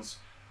things.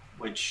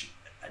 Which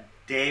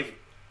Dave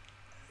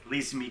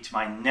leads me to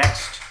my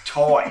next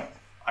toy.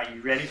 Are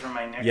you ready for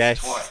my next toy?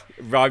 Yes,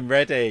 I'm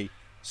ready.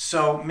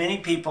 So many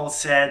people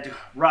said,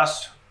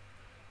 Russ,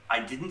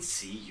 I didn't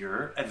see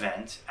your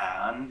event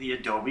on the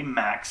Adobe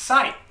Max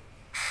site.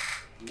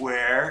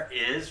 Where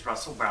is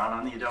Russell Brown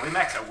on the Adobe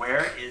Max site?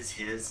 Where is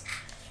his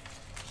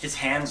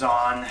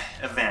hands-on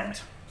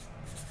event?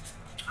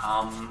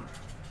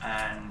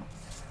 And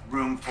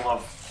room full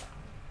of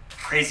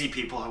crazy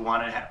people who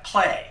want to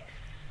play.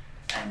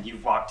 And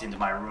you've walked into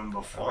my room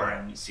before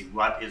and you see,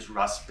 what is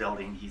Russ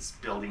building? He's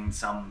building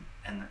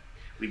and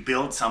we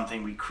build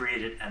something, we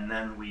create it, and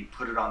then we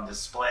put it on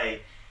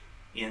display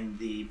in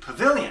the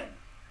pavilion.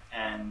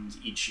 And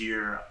each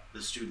year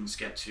the students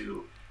get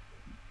to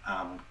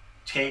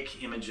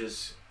take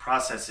images,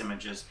 process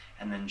images,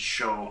 and then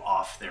show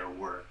off their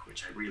work,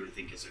 which I really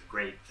think is a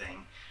great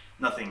thing.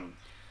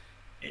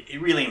 It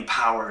really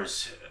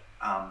empowers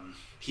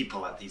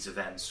people at these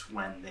events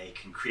when they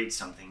can create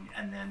something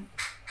and then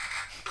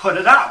put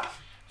it up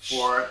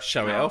for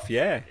show it off,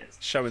 yeah.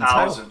 Show and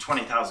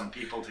 20,000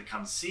 people to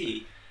come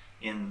see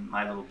in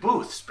my little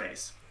booth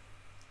space.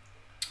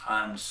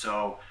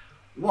 So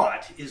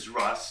what is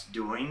Russ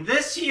doing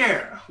this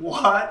year?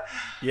 What?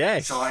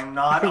 Yes. So I'm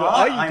not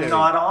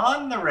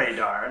on the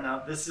radar. Now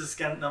this is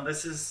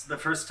the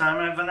first time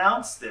I've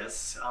announced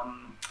this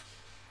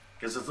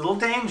because it's a little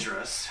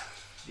dangerous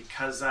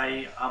because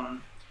I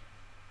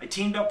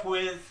teamed up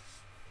with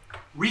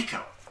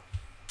Ricoh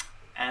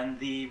and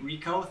the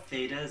Ricoh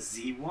Theta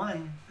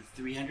Z1,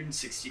 the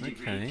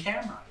 360-degree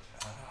camera.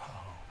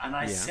 And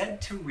I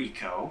said to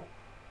Ricoh,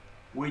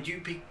 would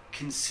you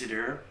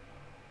consider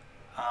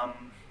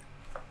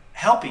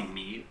helping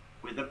me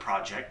with a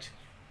project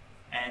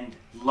and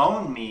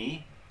loan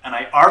me, and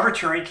I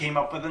arbitrarily came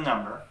up with a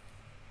number,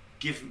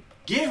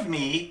 give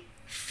me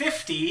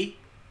 50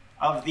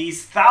 of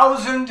these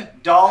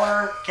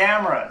 $1,000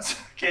 cameras.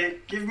 Okay,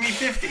 give me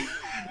 50.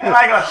 And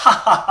I go,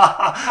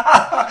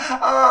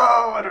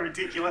 oh, what a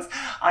ridiculous.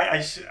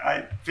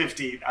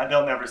 50,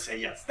 they'll never say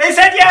yes. They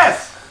said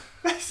yes!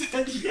 They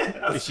said yes.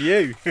 It's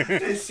you.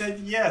 They said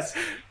yes.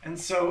 And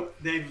so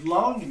they've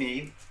loaned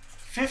me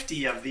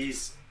 50 of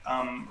these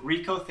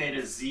Ricoh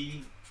Theta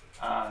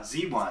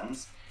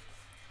Z1s,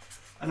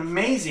 an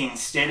amazing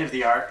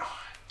state-of-the-art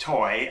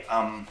tool.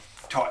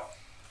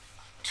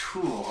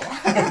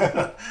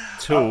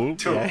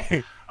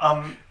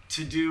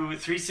 To do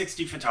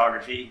 360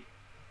 photography.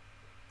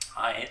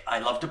 I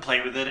love to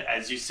play with it.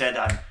 As you said,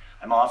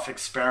 I'm off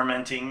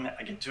experimenting.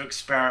 I get to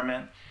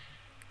experiment.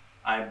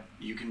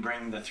 You can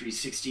bring the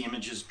 360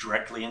 images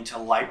directly into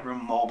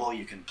Lightroom Mobile.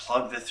 You can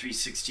plug the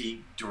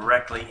 360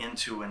 directly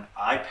into an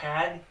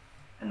iPad,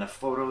 and the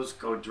photos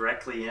go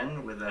directly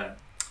in with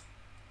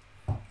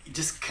you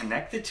just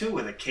connect the two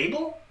with a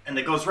cable, and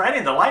it goes right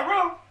into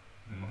Lightroom.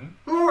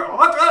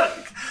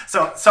 Mm-hmm.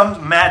 So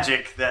some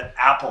magic that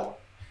Apple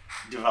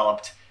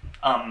developed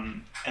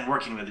and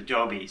working with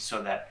Adobe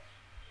so that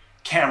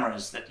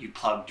cameras that you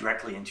plug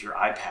directly into your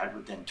iPad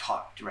would then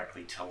talk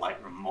directly to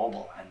Lightroom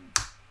Mobile. And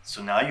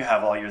so now you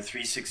have all your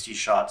 360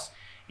 shots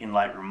in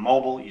Lightroom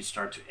Mobile. You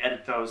start to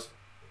edit those.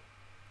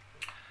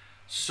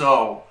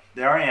 So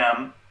there I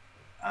am.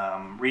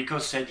 Ricoh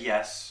said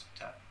yes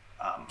to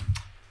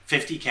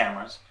 50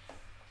 cameras.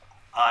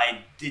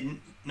 I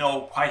didn't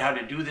know quite how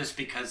to do this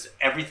because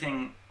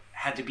everything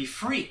had to be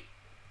free,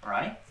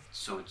 right?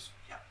 So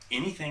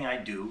anything I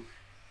do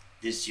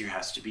this year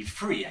has to be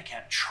free. I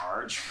can't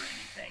charge for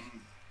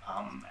anything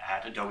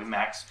at Adobe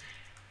Max.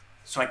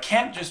 So I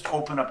can't just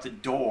open up the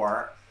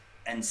door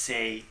and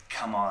say,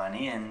 come on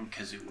in,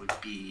 because it would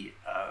be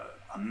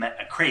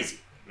crazy.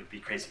 It would be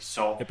crazy.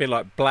 So it'd be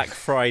like Black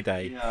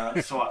Friday.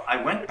 Yeah. So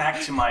I went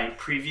back to my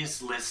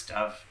previous list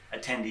of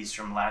attendees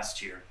from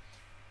last year,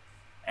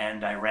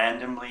 and I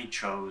randomly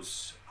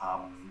chose,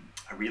 I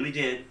really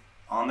did,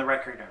 on the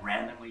record, I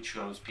randomly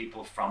chose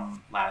people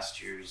from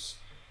last year's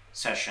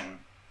session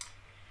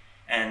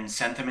and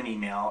sent them an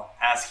email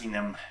asking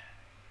them,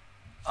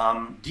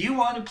 do you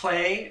want to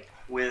play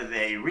with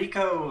a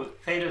Ricoh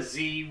Theta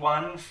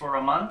Z1 for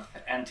a month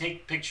and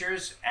take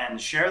pictures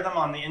and share them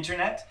on the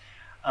internet?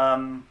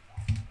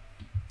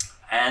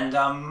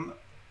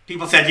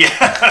 People said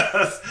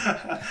yes.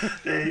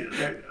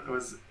 There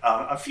was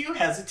a few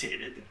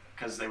hesitated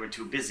because they were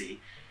too busy.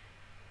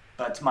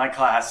 But my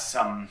class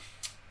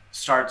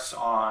starts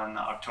on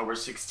October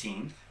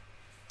 16th.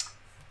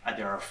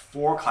 There are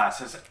 4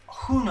 classes.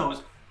 Who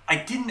knows? I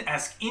didn't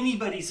ask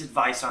anybody's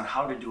advice on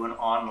how to do an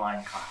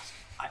online class.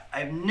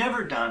 I've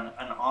never done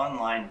an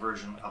online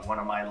version of one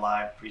of my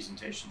live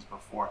presentations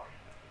before.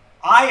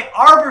 I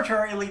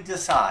arbitrarily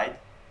decide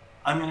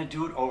I'm going to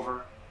do it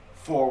over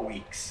 4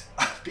 weeks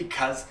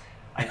because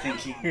I'm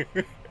thinking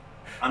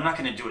I'm not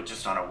going to do it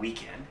just on a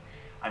weekend.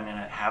 I'm going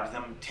to have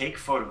them take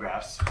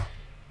photographs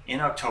in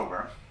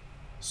October,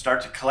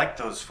 start to collect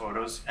those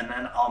photos, and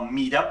then I'll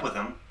meet up with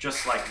them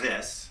just like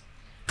this.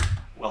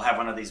 We'll have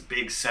one of these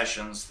big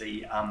sessions,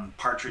 the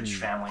Partridge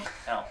Family.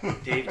 Now,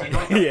 Dave, do you know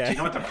what the, do you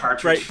know what the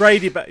Partridge...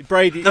 Brady Bunch.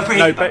 Brady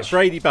Bunch.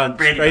 Brady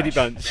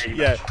Bunch.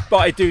 Yeah, but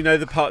I do know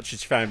the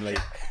Partridge Family.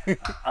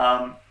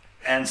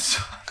 And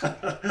so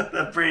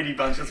the Brady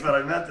Bunch is what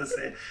I meant to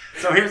say.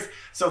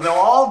 So they'll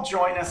all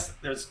join us.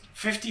 There's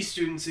 50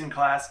 students in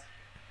class.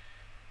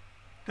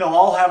 They'll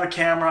all have a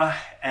camera,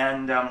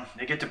 and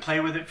they get to play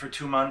with it for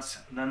 2 months.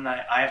 And then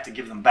I have to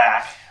give them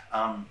back.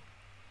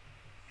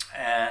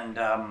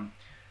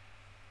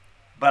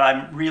 But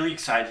I'm really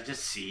excited to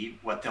see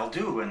what they'll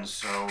do. And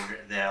so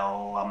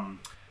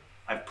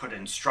I've put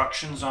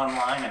instructions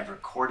online. I've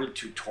recorded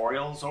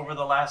tutorials over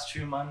the last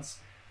 2 months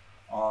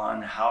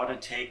on how to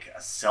take a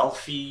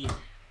selfie,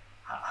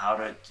 how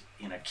to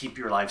keep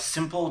your life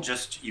simple.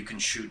 Just you can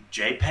shoot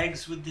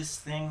JPEGs with this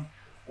thing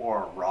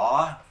or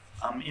raw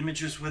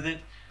images with it.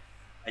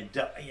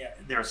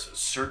 There's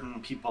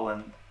certain people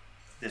in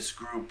this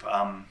group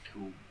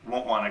who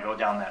won't want to go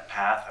down that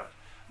path of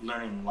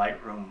learning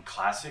Lightroom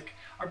Classic.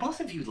 Are both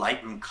of you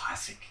Lightroom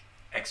Classic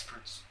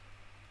experts?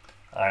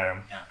 I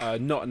am. Yeah.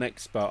 Not an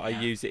expert. I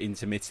use it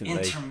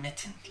intermittently.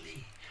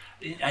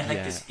 I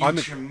like this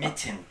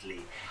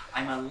intermittently.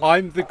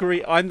 I'm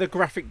the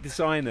graphic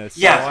designer.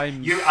 So yeah,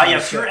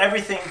 you're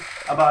everything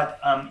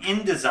about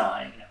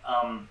InDesign.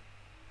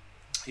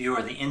 You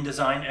are the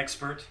InDesign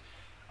expert.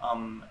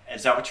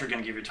 Is that what you're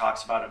going to give your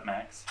talks about at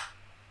Max?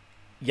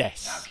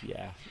 Yes. Okay.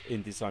 Yeah,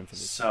 InDesign for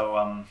this.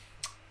 So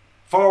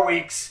 4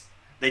 weeks.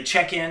 They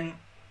check in,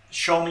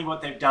 show me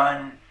what they've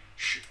done,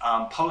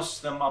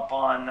 post them up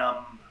on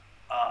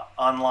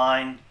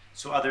online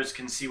so others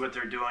can see what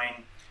they're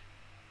doing.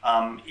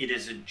 It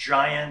is a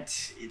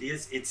giant.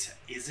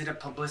 Is it a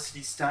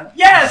publicity stunt?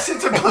 Yes,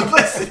 it's a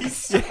publicity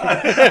stunt.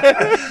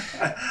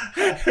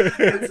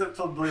 It's a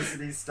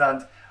publicity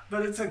stunt,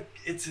 but it's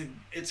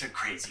a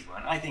crazy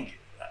one. I think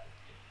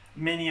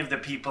many of the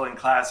people in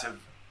class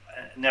have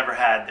never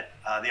had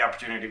the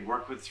opportunity to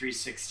work with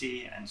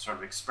 360 and sort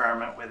of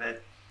experiment with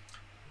it.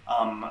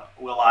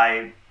 Will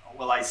I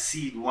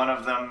seed one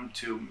of them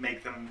to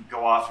make them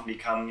go off and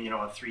become,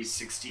 a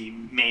 360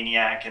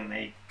 maniac, and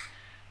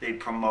they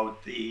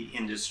promote the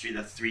industry,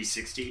 the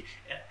 360.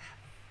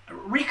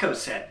 Rico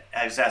said,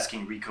 I was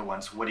asking Rico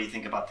once, what do you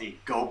think about the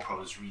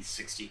GoPro's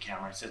 360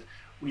 camera? He said,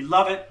 we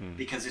love it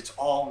because it's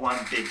all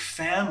one big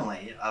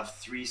family of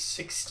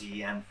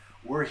 360, and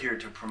we're here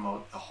to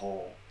promote the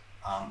whole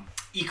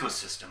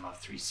ecosystem of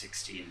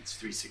 360 and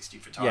 360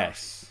 photography.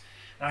 Yes.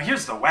 Now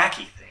here's the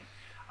wacky thing.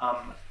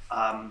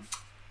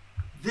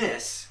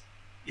 This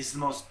is the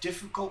most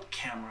difficult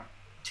camera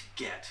to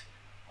get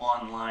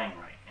online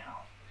right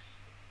now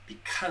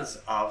because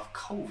of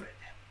COVID.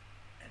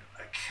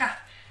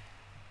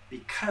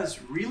 Because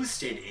real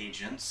estate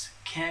agents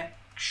can't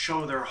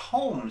show their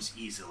homes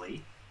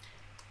easily.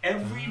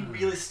 Every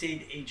real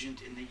estate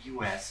agent in the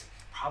US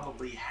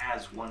probably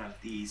has one of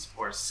these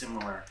or a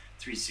similar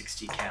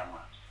 360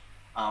 camera.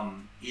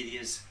 It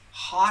is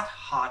hot.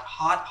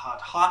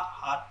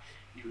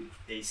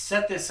 They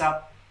set this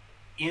up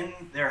in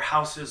their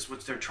houses,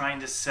 which they're trying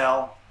to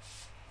sell,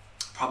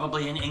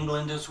 probably in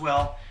England as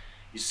well.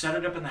 You set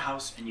it up in the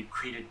house and you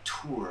create a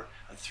tour,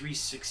 a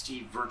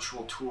 360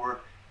 virtual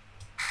tour.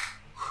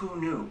 Who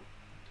knew?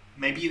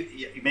 Maybe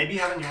you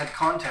haven't had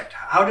contact.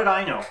 How did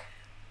I know?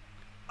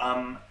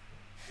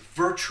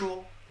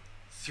 Virtual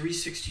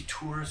 360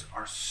 tours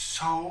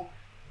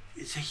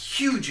it's a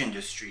huge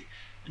industry.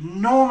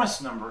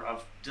 Enormous number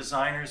of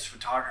designers,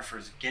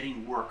 photographers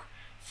getting work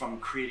from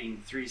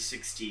creating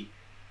 360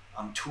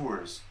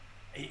 tours.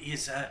 It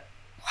is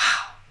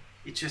wow.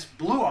 It just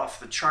blew off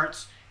the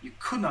charts. You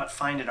could not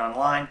find it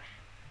online.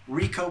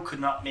 Rico could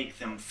not make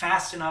them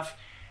fast enough.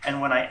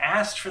 And when I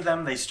asked for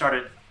them, I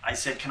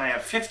said, can I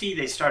have 50?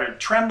 They started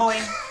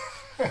trembling.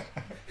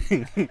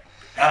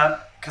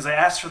 Because I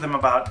asked for them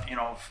about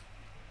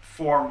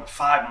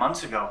 4-5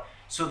 months ago.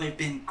 So they've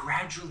been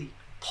gradually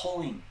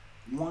pulling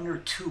 1 or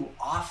 2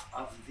 off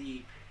of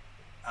the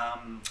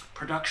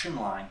production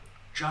line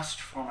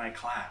just for my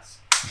class.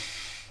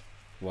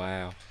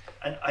 Wow.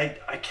 And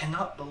I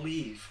cannot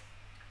believe.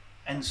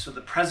 And so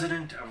the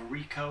president of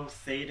Rico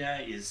Theta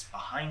is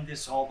behind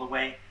this all the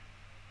way.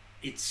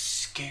 It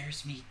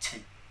scares me to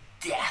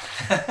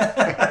death.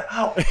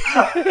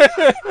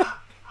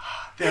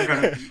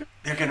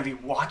 They're gonna be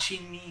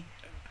watching me.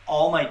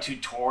 All my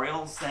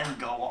tutorials then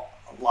go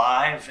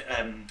live.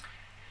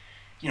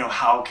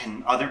 How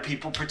can other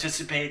people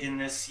participate in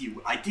this?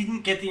 I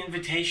didn't get the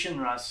invitation,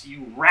 Russ.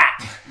 You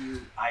rat.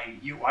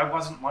 I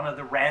wasn't one of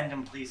the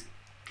random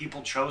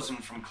people chosen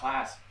from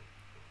class.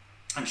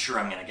 I'm sure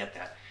I'm going to get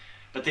that.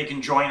 But they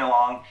can join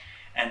along,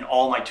 and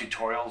all my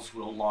tutorials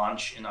will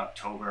launch in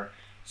October.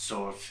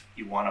 So if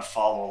you want to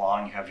follow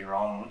along, you have your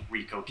own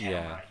Ricoh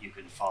camera, you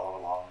can follow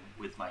along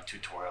with my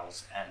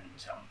tutorials and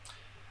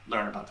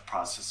learn about the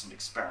process and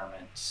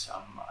experiment.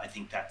 I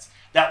think that's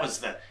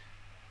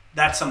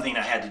something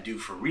I had to do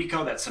for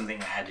Ricoh. That's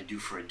something I had to do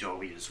for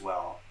Adobe as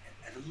well.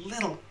 A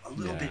little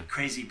bit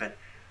crazy, but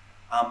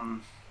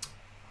I'm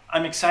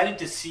excited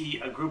to see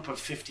a group of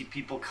 50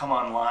 people come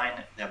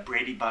online, that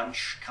Brady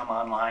Bunch come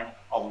online.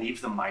 I'll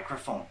leave the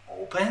microphone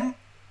open.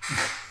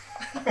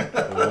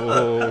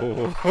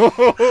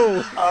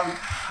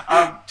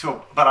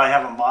 But I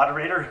have a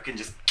moderator who can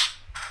just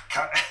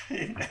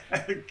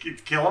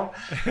kill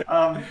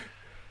him.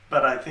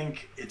 But I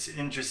think it's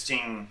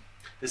interesting,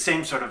 the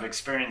same sort of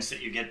experience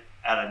that you get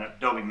at an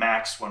Adobe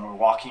Max when we're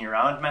walking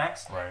around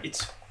Max. Right.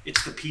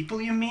 It's the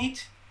people you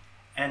meet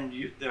and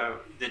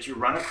that you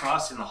run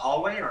across in the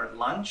hallway or at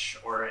lunch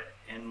or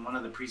in one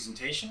of the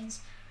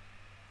presentations.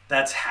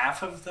 That's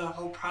half of the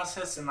whole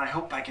process, and I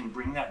hope I can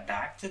bring that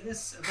back to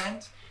this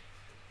event.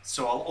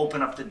 So I'll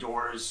open up the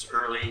doors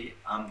early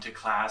to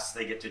class.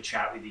 They get to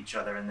chat with each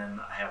other, and then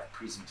I have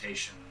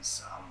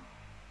presentations.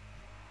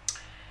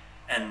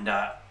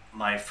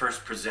 My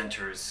first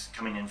presenter is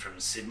coming in from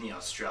Sydney,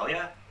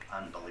 Australia.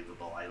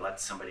 Unbelievable. I let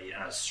somebody,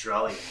 an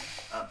Australian,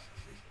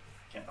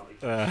 can't believe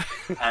it.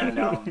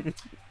 And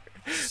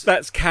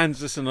that's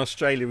Kansas and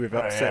Australia we've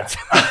upset.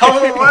 Yeah.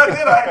 Oh, what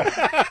did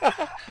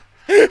I?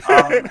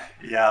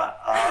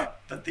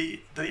 But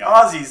the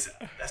Aussies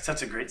have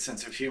such a great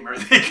sense of humor.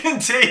 They can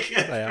take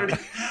it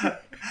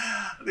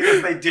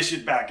because they dish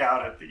it back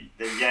out at the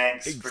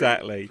Yanks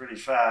pretty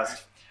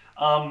fast.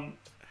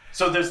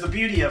 So there's the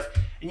beauty of,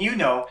 and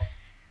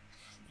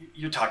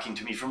you're talking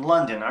to me from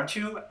London, aren't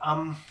you,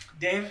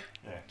 Dave?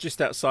 Yeah.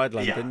 Just outside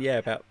London,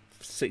 about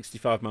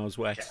 65 miles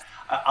west.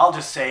 Okay. I'll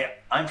just say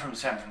I'm from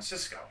San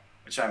Francisco,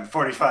 which I'm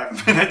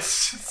 45 minutes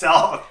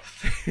south.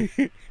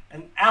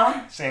 And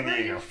Alan, San Diego.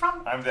 Where are you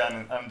from? I'm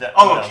down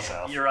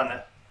south. You're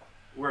on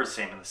we're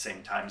in the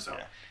same time zone.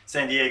 Yeah.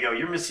 San Diego,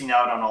 you're missing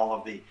out on all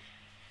of the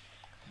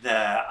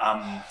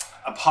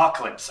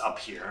apocalypse up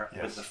here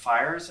with the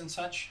fires and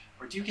such.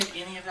 Or do you get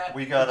any of that?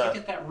 Did you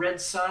get that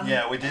red sun?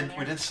 Yeah, we did.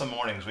 We did some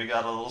mornings. We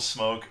got a little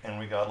smoke and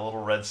we got a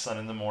little red sun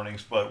in the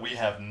mornings, but we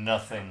have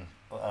nothing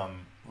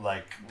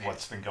like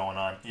what's been going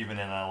on, even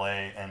in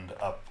LA and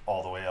up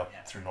all the way up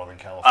through Northern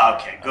California.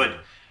 Okay, good.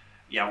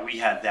 Yeah, we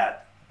had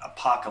that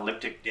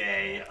apocalyptic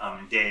day.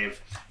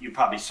 Dave, you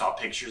probably saw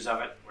pictures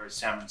of it where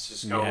San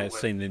Francisco. Yeah, I've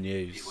seen the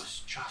news. It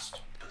was just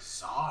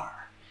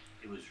bizarre.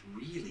 It was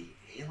really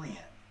alien.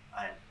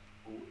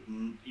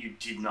 You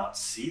did not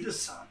see the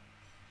sun.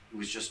 It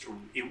was just,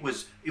 it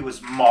was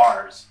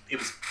Mars. It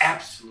was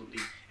absolutely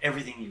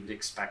everything you would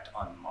expect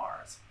on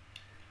Mars.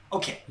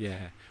 Okay.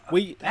 Yeah.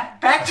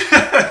 Back to,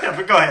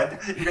 go ahead.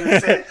 You're going to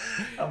say,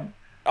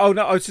 oh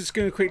no, I was just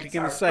going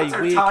to say,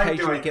 we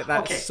occasionally get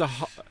that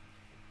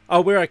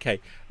Oh, we're okay.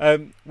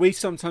 We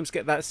sometimes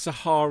get that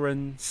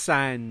Saharan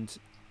sand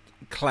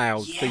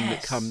cloud thing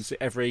that comes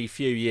every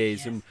few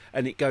years, and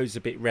it goes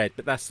a bit red,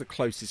 but that's the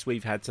closest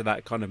we've had to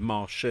that kind of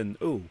Martian,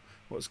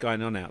 what's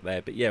going on out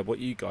there. But yeah, what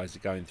you guys are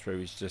going through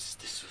is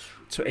just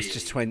it's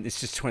just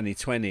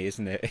 2020,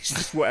 isn't it? It's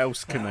just what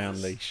else can I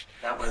unleash?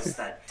 That was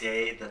that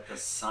day that the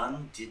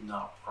sun did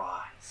not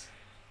rise.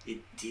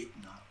 It did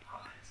not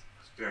rise. It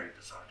was a very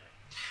bizarre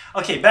day.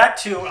 Okay, back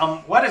to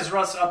what is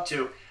Russ up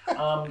to?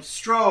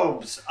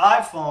 Strobes,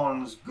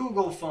 iPhones,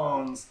 Google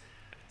phones,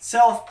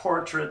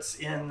 self-portraits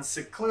in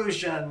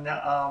seclusion.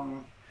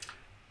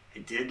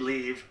 It did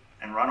leave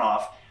and run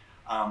off.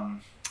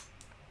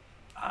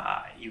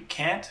 You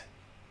can't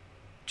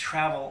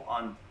travel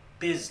on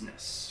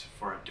business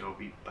for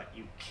Adobe, but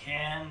you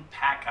can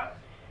pack up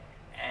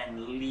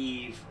and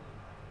leave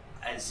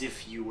as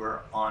if you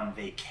were on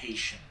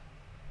vacation.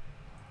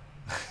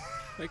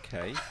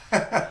 Okay.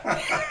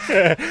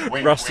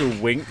 Wink, Russell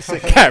wink. winks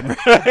at camera.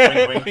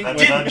 Wink, wink.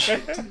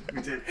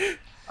 We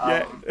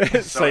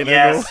did. So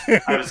yes,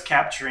 I was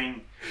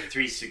capturing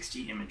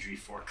 360 imagery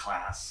for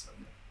class,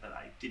 but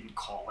I didn't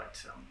call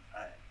it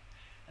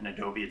an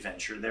Adobe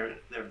Adventure. They're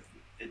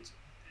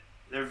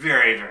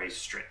very, very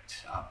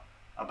strict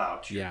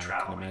about your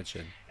traveling. I can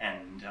imagine.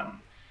 And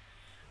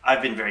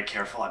I've been very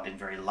careful. I've been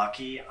very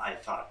lucky. I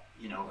thought,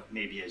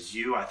 maybe as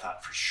you, I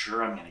thought for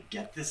sure I'm going to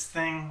get this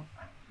thing.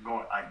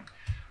 I'm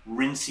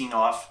rinsing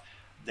off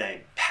the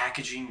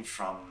packaging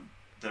from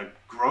the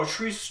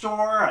grocery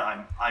store.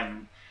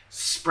 I'm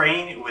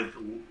spraying it with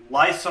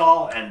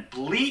Lysol and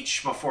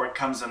bleach before it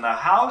comes in the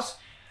house.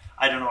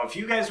 I don't know if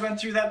you guys went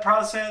through that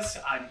process.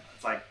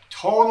 It's like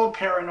total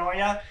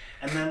paranoia.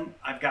 And then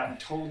I've gotten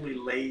totally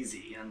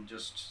lazy and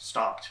just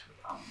stopped.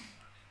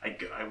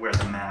 I wear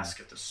the mask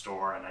at the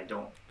store and I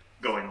don't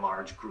go in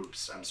large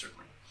groups. I'm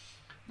certainly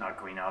not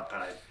going out,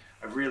 but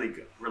I've really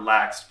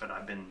relaxed, but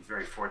I've been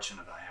very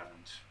fortunate I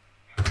haven't.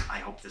 I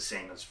hope the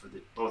same as for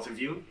both of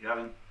you. You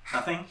haven't,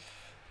 nothing?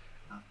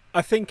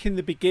 I think in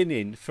the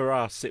beginning, for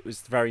us, it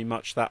was very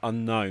much that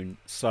unknown.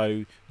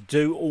 So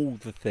do all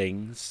the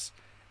things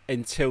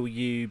until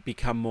you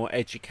become more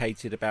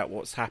educated about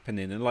what's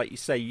happening. And like you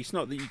say, it's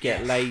not that you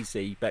get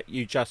lazy, but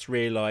you just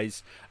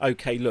realise,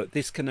 okay, look,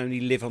 this can only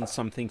live on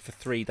something for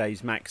 3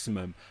 days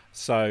maximum.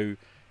 So,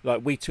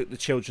 like, we took the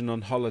children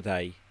on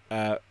holiday.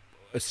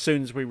 As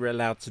soon as we were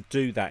allowed to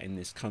do that in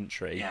this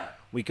country,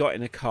 we got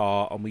in a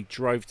car and we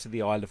drove to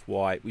the Isle of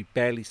Wight. We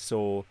barely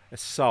saw a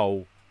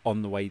soul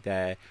on the way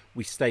there.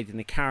 We stayed in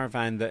a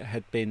caravan that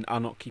had been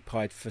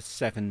unoccupied for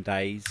 7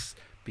 days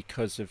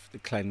because of the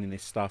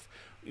cleanliness stuff.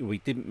 We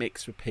didn't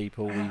mix with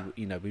people.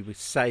 We were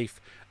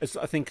safe.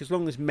 I think as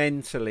long as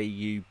mentally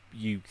you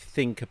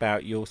think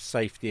about your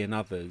safety and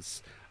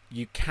others,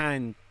 you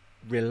can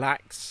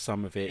relax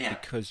some of it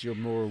because you're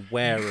more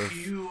aware of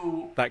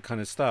that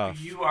kind of stuff.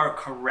 You are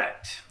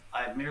correct.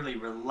 I've merely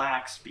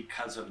relaxed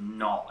because of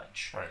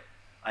knowledge. Right.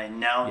 I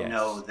now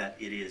know that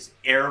it is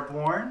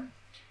airborne,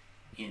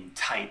 in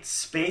tight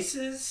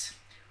spaces,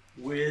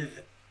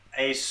 with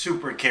a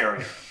super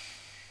carrier.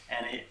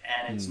 And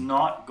it's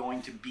not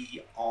going to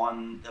be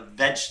on the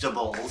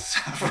vegetables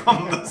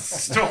from the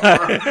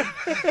store.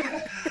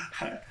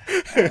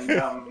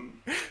 And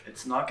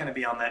it's not going to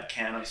be on that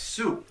can of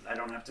soup. I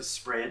don't have to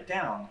spray it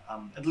down.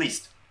 At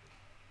least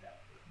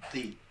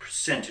the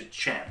percentage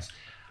chance.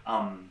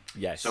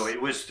 So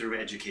it was through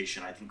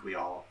education. I think we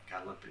all got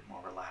a little bit more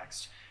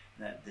relaxed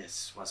that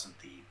this wasn't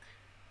the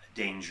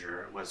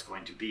danger it was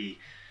going to be.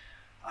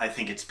 I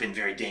think it's been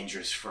very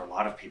dangerous for a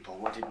lot of people.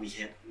 What did we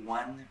hit?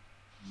 1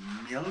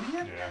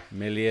 million?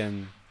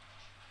 Million.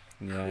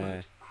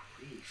 Good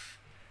grief.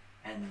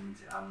 And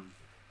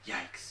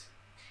yikes.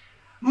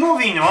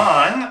 Moving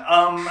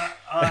on.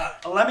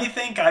 Let me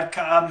think.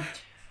 I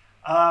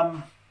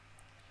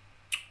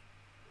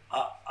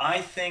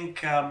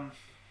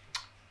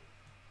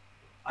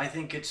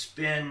think it's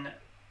been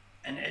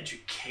an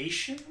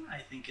education. I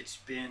think it's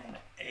been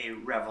a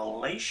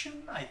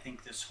revelation. I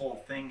think this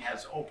whole thing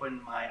has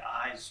opened my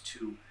eyes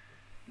to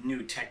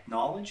new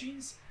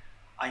technologies.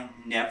 I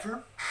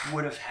never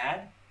would have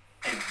had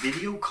a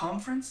video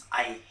conference.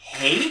 I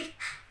hate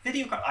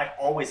I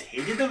always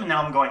hated them, and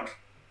now I'm going,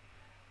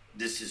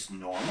 this is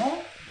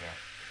normal.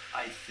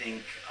 I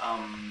think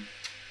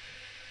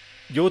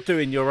you're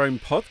doing your own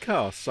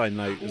podcasts, I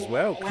know, as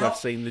well, because I've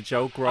seen the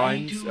Joel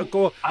Grimes I wouldn't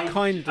call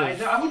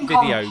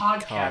video them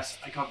podcasts. cast.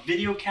 I call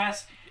video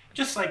casts,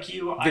 just like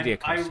you. I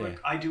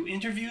do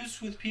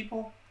interviews with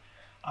people.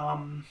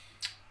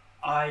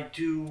 I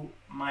do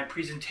my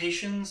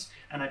presentations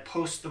and I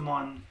post them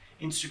on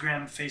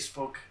Instagram,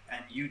 Facebook,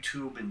 and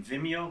YouTube and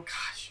Vimeo.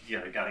 Gosh, you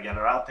gotta get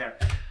it out there.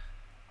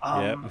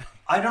 I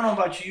don't know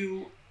about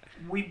you.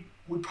 We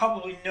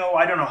probably know.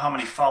 I don't know how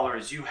many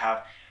followers you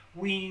have.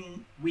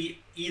 We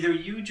either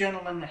you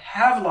gentlemen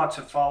have lots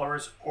of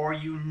followers or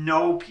you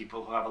know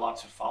people who have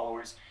lots of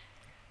followers,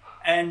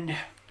 and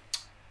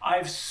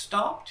I've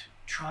stopped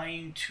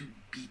trying to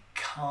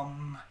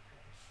become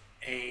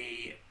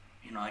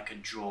like a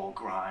Joel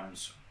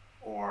Grimes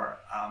or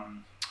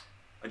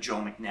a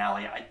Joe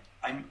McNally.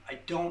 I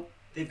don't.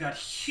 They've got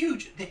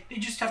huge. They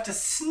just have to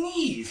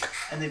sneeze,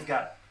 and they've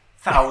got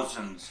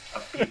thousands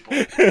of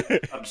people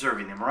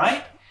observing them.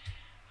 Right?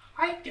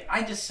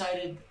 I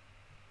decided,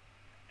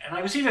 and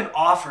I was even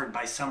offered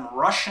by some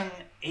Russian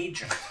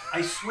agent.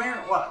 I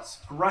swear it was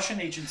a Russian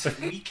agent said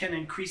we can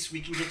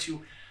get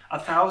you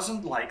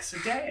 1,000 likes a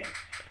day.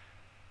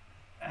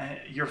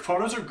 Your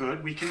photos are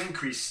good. We can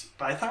increase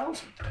by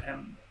 1,000.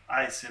 And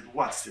I said,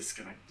 "What's this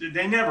gonna?"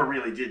 They never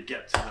really did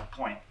get to the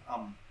point.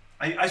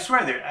 I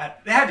swear they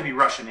had to be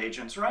Russian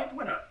agents, right?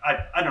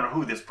 I don't know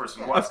who this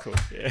person was. Of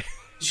course, yeah.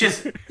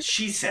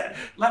 She said,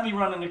 "Let me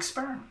run an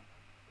experiment."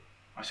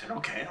 I said,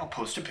 "Okay, I'll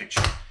post a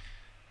picture."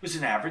 It was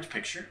an average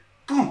picture.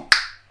 Boom!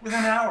 Within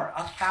an hour,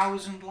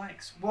 1,000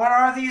 likes. What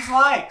are these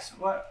likes?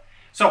 What?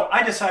 So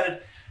I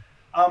decided,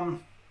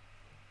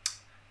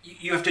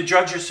 you have to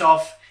judge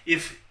yourself.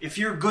 If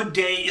your good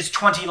day is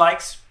 20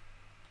 likes,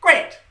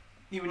 great.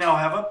 You now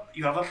have a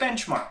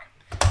benchmark.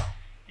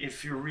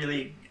 If your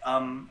really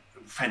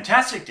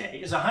fantastic day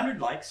is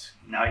 100 likes,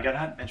 now you got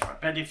a benchmark.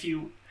 But if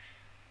you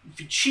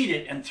cheat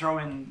it and throw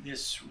in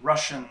this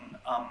Russian,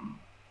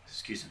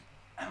 excuse me,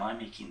 am I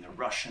making the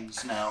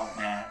Russians now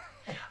mad?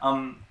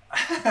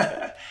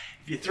 If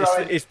you throw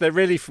they're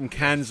really from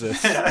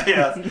Kansas.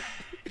 Yes.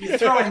 If you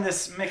throw in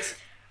this mix,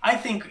 I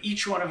think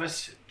each one of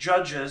us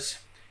judges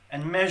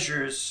and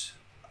measures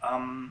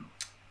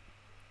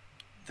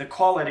the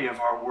quality of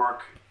our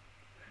work.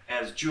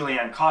 As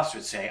Julianne Kost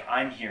would say,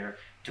 I'm here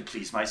to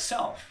please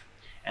myself.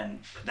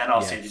 And then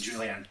I'll say to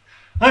Julianne,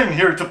 I'm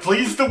here to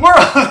please the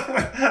world.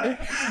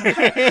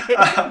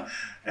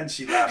 And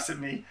she laughs at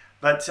me.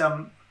 But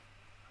I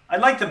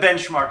like the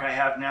benchmark I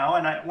have now.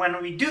 And when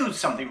we do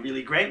something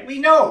really great, we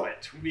know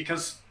it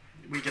because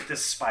we get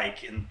this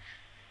spike and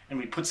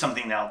we put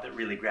something out that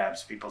really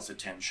grabs people's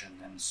attention.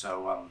 And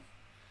so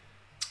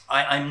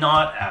I'm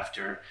not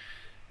after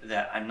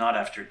that. I'm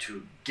not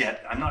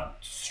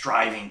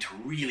striving to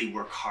really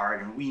work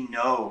hard. And we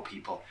know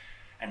people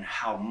and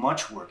how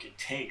much work it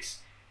takes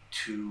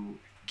to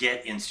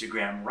get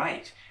Instagram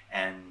right.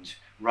 And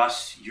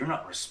Russ, you're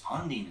not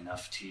responding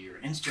enough to your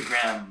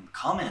Instagram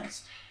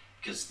comments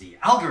because the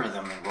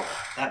algorithm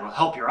will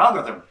help your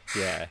algorithm.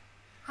 Yeah.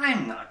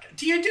 I'm not.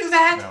 Do you do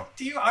that? No.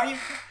 Are you?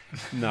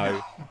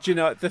 No. Do you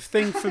know the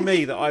thing for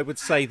me that I would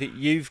say that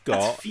you've got?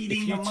 That's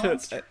feeding the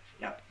monster.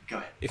 Yeah, go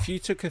ahead. If you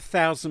took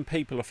 1,000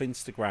 people off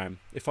Instagram,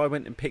 if I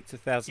went and picked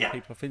 1,000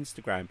 people off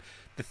Instagram,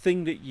 the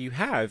thing that you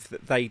have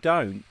that they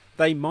don't,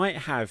 they might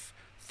have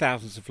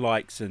thousands of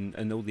likes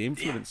and all the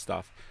influence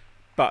stuff.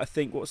 But I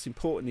think what's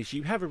important is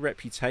you have a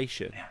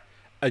reputation,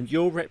 and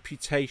your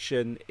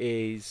reputation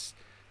is.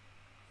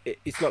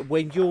 It's like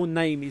when your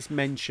name is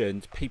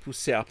mentioned, people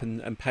sit up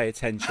and pay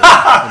attention,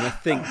 and I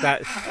think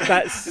that's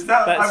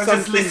I was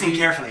just listening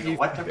carefully.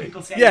 What do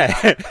people say?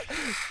 Yeah,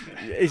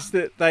 is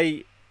that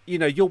they,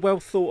 you're well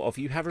thought of.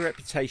 You have a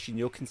reputation.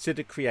 You're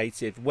considered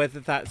creative,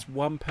 whether that's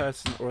one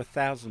person or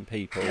 1,000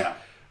 people. Yeah.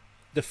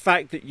 The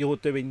fact that you're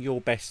doing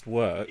your best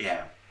work.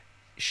 Yeah.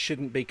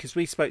 Shouldn't be, because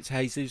we spoke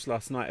to Jesus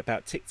last night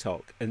about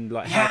TikTok and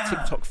how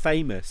TikTok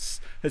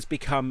famous has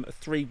become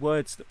 3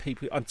 words that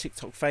people. I'm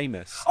TikTok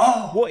famous.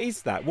 Oh, what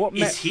is that? What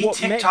TikTok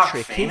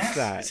metric famous? is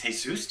that?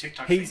 Is Jesus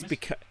TikTok He's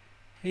famous?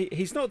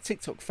 He's not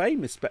TikTok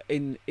famous, but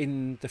in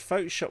the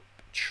Photoshop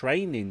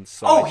training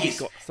side, he's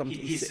got something.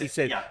 He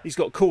said he's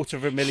got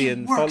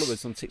 250,000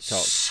 followers on TikTok.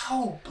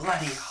 So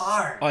bloody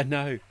hard. I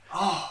know.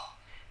 Oh,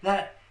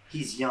 that.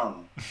 He's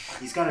young.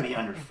 He's got to be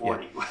under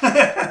 40.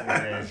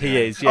 He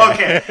is, yeah.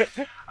 Okay.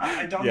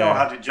 I don't know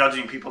how to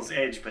judging people's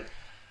age, but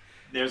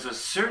there's a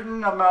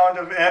certain amount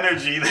of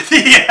energy that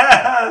he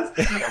has.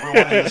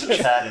 Everyone in this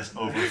chat is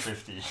over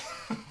 50.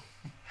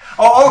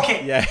 Oh,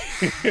 okay. Yeah.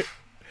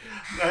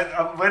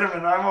 Wait a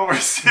minute, I'm over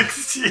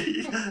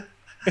 60.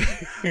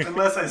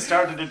 Unless I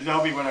started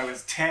Adobe when I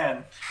was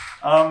 10.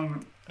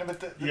 But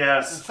the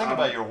yes. thing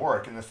about your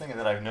work, and the thing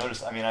that I've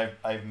noticed, I mean,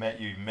 I've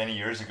met you many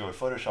years ago at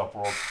Photoshop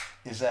World,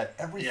 is that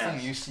everything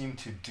you seem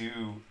to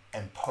do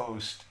and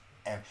post,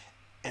 and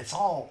it's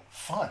all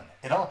fun.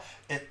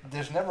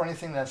 There's never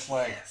anything that's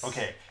like,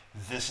 okay,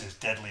 this is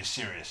deadly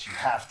serious. You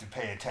have to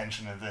pay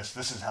attention to this.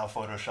 This is how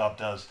Photoshop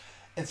does.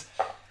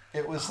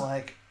 It was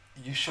like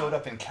you showed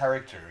up in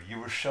character. You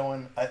were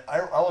showing.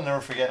 I'll never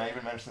forget. And I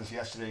even mentioned this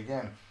yesterday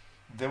again.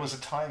 There was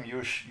a time you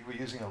were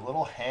using a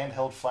little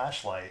handheld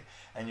flashlight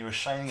and you were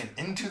shining it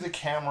into the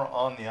camera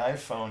on the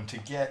iPhone to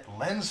get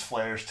lens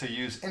flares to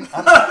use. And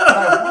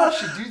I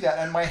watched you do that,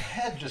 and my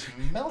head just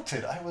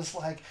melted. I was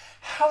like,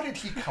 how did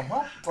he come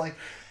up? Like,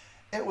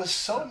 it was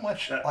so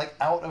much like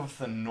out of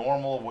the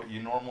normal, what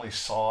you normally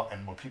saw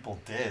and what people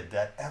did,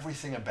 that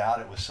everything about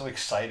it was so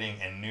exciting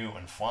and new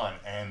and fun.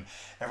 And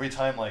every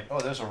time, like,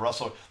 oh, there's a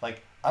Russell,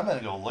 like, I'm going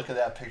to go look at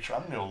that picture.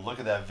 I'm going to go look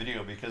at that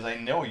video because I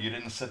know you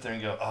didn't sit there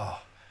and go,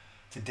 oh,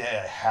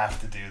 today I have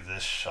to do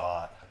this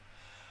shot.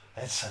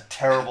 It's a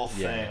terrible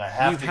thing. I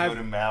have to go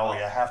to Maui.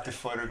 I have to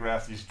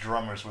photograph these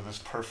drummers with this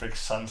perfect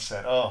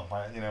sunset. Oh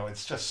my!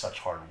 It's just such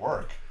hard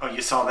work. Oh,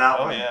 you saw that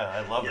one? Oh yeah,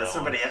 I love that.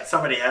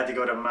 Somebody had to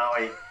go to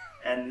Maui,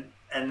 and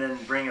then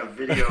bring a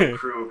video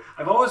crew.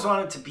 I've always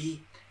wanted to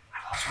be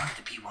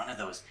one of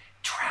those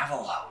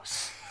travel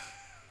hosts.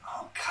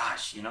 Oh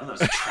gosh,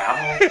 those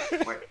travel.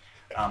 Where,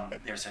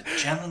 there's a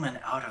gentleman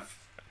out of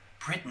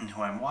Britain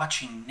who I'm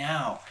watching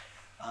now.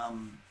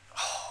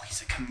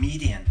 He's a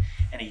comedian,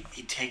 and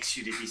he takes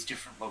you to these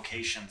different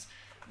locations.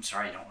 I'm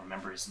sorry, I don't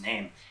remember his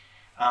name.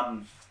 I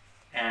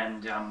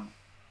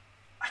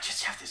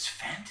just have this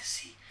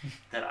fantasy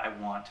that I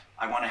want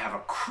to have a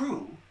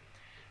crew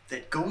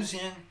that goes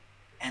in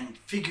and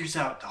figures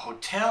out the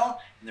hotel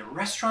and the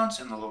restaurants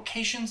and the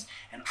locations,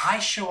 and I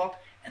show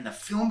up and the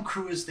film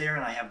crew is there,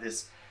 and I have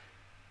this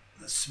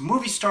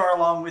movie star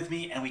along with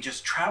me, and we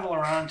just travel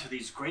around to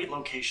these great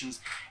locations,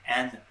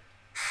 and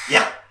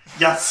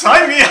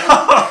sign me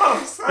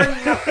up! Sign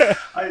me up!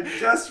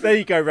 There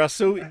you go,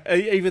 Russell.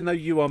 Even though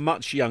you are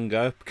much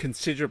younger,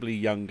 considerably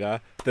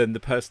younger than the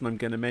person I'm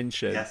going to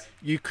mention,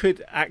 you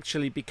could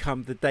actually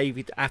become the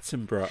David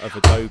Attenborough of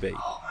Adobe.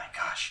 Oh my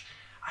gosh.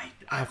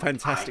 How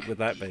fantastic would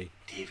that be?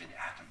 David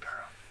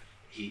Attenborough.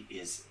 He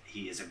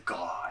is a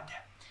god.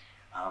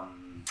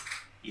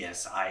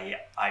 Yes,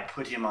 I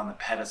put him on the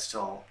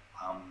pedestal,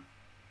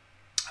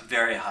 a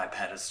very high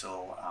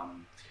pedestal,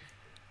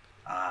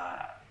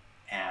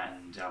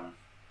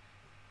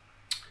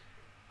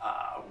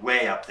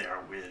 way up there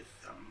with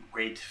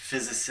great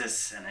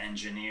physicists and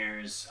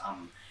engineers.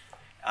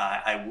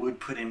 I would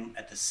put him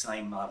at the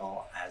same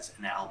level as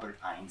an Albert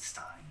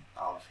Einstein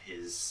of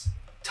his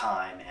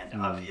time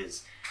and of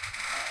his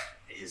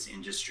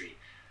industry.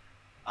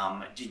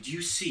 Did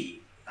you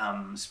see,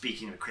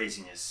 speaking of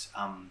craziness,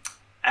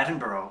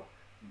 Attenborough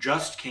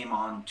just came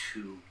on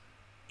to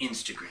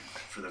Instagram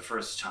for the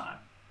first time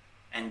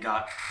and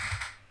got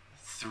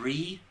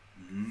 3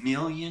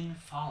 million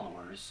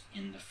followers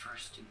in the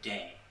first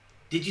day.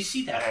 Did you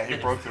see that? Yeah,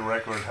 he broke the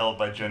record held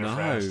by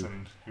Jennifer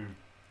Aniston, who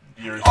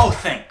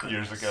thank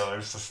goodness. years ago.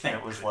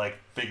 It was like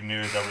big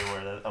news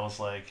everywhere. I was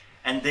like.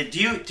 And did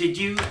you,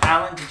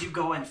 Alan? Did you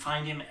go and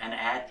find him and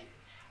add?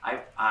 I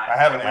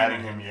haven't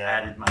added him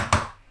yet.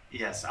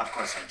 Yes, of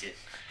course I did.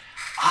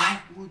 I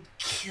would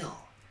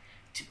kill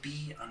to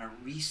be on a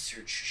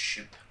research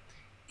ship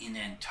in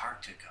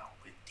Antarctica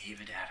with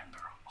David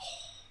Attenborough.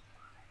 Oh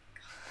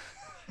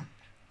my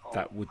God.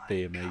 That would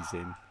be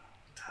amazing. God.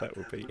 That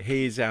would be.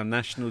 He is our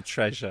national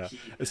treasure.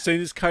 As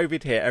soon as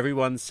COVID hit,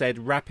 everyone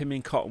said, wrap him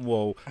in cotton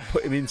wool,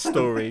 put him in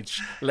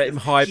storage, let him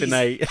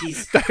hibernate.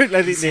 Don't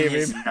let it near him.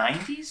 He's in his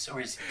 90s or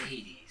his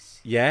 80s?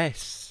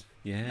 Yes.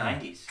 Yeah.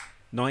 90s.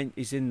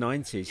 He's in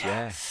 90s,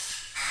 yeah.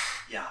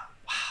 Yeah.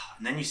 Wow.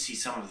 And then you see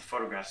some of the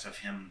photographs of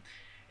him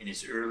in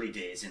his early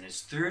days, in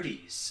his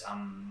 30s,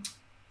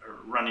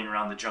 running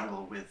around the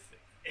jungle with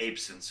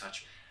apes and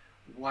such.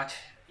 What?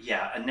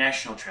 Yeah, a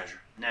national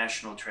treasure.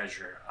 National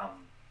treasure.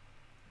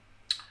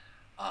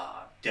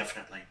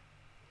 Definitely.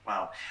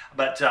 Wow.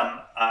 But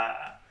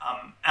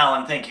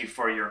Alan, thank you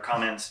for your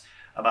comments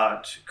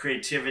about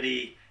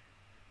creativity,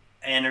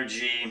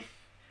 energy.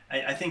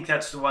 I think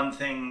that's the one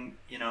thing,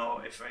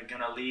 if I'm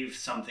going to leave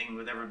something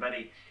with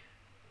everybody,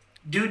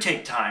 do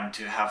take time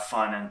to have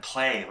fun and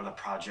play with a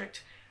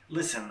project.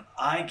 Listen,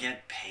 I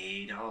get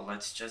paid.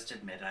 Let's just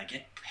admit, I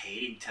get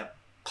paid to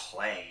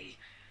play.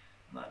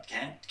 I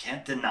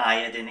can't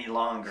deny it any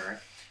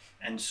longer.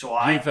 And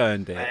so You've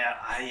earned it.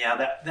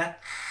 That.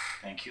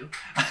 Thank you.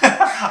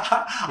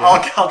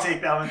 I'll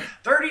take that one.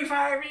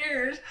 35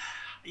 years.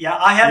 Yeah,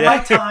 I had my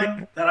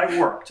time that I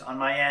worked on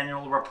my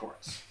annual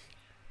reports,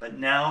 but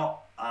now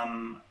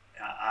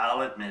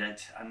I'll admit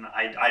it.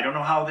 I don't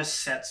know how this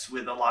sets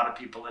with a lot of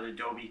people at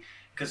Adobe,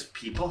 because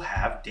people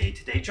have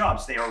day-to-day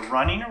jobs. They are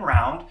running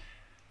around,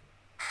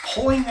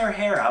 pulling their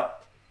hair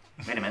out.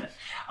 Wait a minute.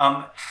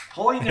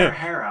 Pulling their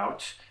hair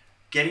out,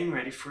 getting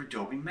ready for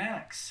Adobe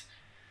Max.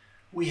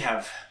 We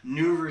have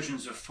new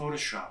versions of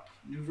Photoshop,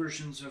 new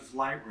versions of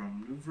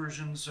Lightroom, new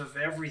versions of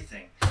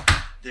everything.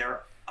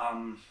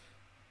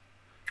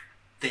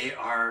 They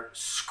are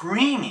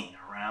screaming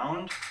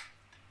around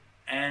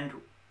and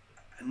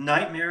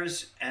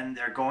nightmares, and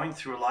they're going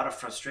through a lot of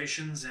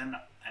frustrations. And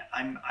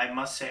I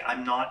must say,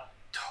 I'm not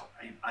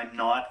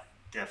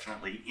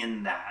definitely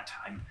in that.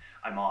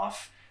 I'm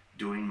off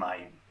doing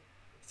my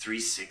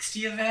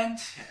 360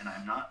 event, and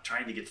I'm not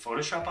trying to get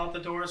Photoshop out the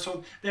door.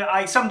 So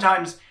I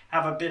sometimes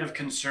have a bit of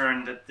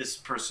concern that this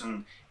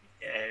person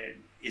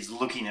is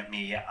looking at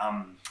me,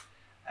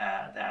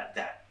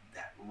 that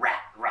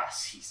rat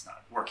Russ, he's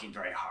not working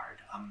very hard.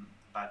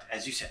 But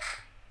as you said,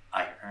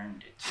 I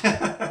earned it.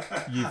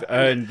 You've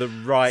earned the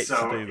right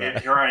to do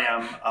that. Here I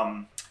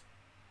am.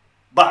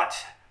 But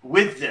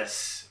with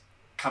this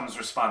comes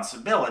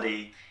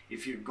responsibility.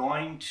 If you're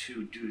going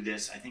to do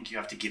this, I think you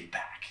have to give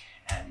back.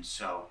 And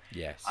so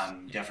yes,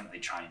 I'm definitely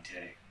trying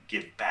to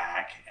give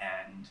back.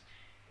 And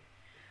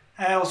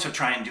I also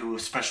try and do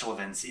special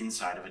events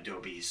inside of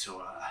Adobe,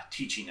 so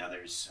teaching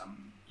others.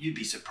 You'd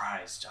be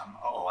surprised. I'm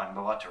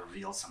about to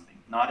reveal something.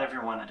 Not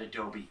everyone at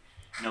Adobe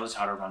knows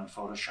how to run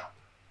Photoshop.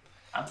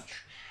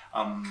 Ouch.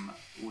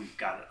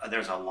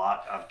 There's a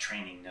lot of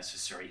training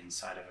necessary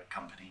inside of a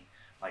company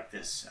like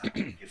this.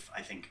 If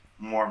I think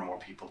more and more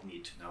people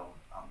need to know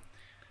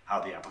how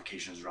the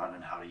applications run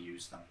and how to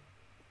use them.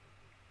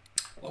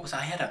 What was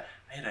I had a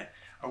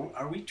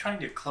are we trying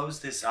to close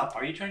this up?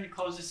 Are you trying to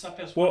close this up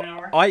as 1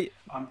 hour? I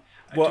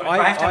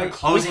have to have a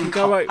closing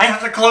I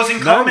have the closing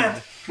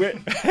comment.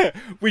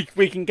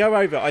 We can go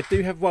over. I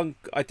do have one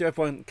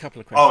couple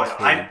of questions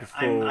for you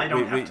before I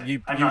don't have to.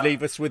 you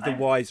leave us with the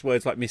wise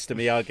words like Mr.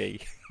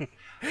 Miyagi.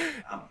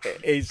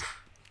 Is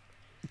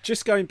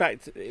just going back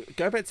to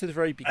the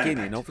very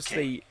beginning.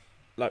 Obviously,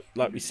 like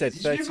we said,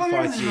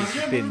 35 years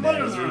you've been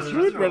there.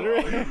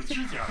 Okay,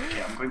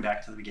 I'm going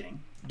back to the beginning.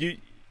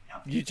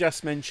 You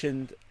just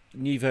mentioned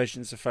new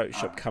versions of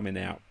Photoshop coming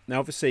out. Now,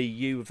 obviously,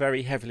 you were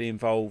very heavily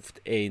involved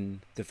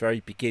in the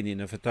very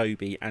beginning of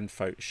Adobe and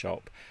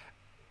Photoshop.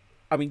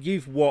 I mean,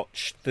 you've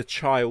watched the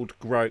child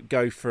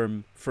go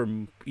from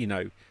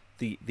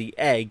the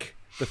egg,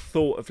 the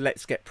thought of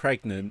let's get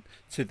pregnant,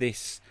 to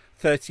this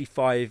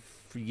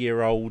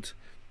 35-year-old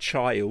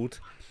child.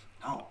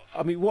 Oh.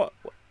 I mean,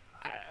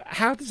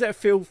 how does that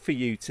feel for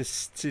you to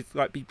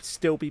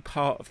still be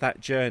part of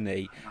that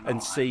journey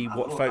and see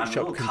what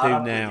Photoshop can do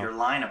now? With your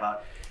line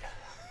about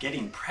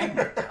getting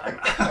pregnant. I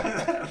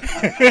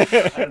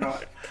don't know.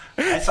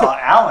 I saw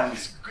Alan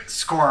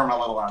squirm a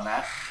little on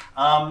that.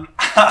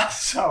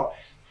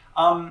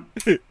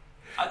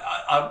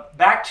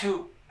 Back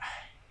to.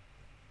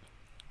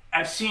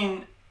 I've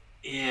seen.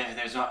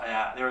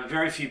 There are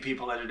very few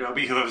people at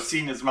Adobe who have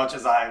seen as much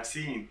as I have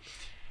seen.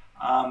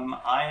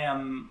 I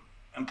am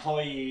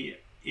employee.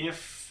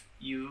 If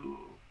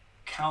you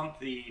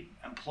count the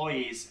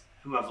employees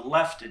who have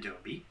left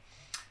Adobe,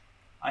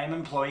 I am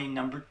employee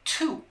number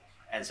 2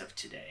 as of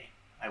today.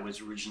 I was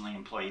originally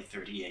employee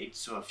 38,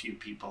 so a few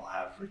people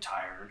have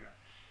retired.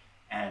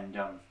 And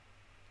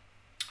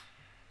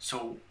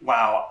so,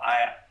 wow,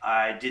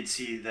 I did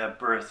see the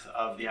birth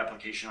of the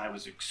application. I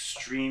was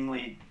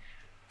extremely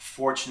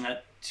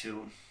fortunate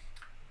to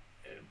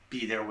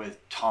be there with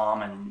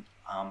Tom and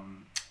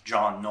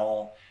John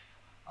Knoll.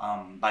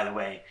 By the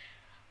way,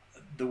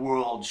 the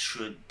world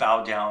should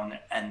bow down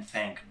and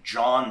thank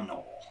John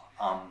Knoll.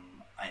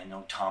 I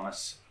know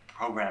Thomas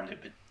programmed it,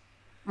 but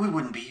we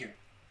wouldn't be here.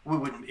 We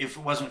wouldn't if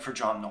it wasn't for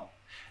John Knoll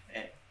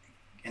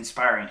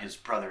inspiring his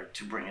brother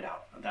to bring it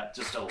out. That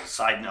just a little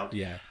side note.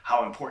 Yeah.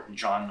 How important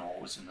John Knoll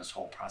was in this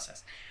whole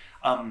process.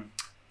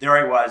 There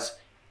I was.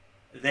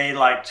 They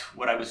liked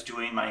what I was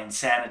doing, my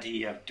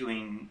insanity of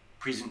doing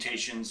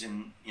presentations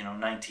in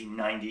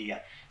 1990,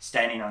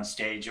 standing on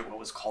stage at what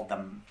was called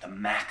the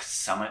Mac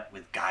Summit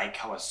with Guy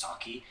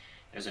Kawasaki.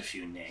 There's a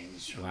few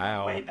names from the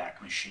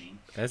Wayback Machine.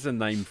 There's a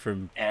name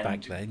from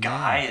back then.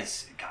 Guy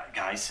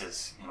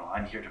says,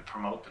 I'm here to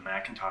promote the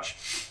Macintosh,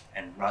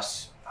 and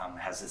Russ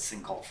has this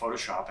thing called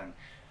Photoshop, and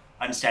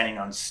I'm standing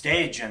on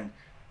stage and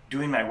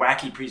doing my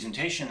wacky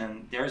presentation,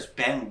 and there's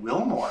Ben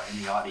Wilmore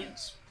in the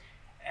audience.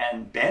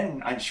 And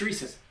Ben, I'm sure he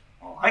says,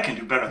 well, I can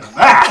do better than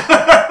that.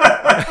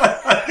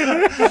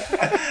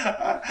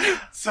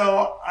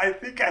 So I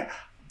think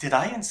did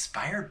I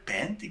inspire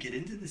Ben to get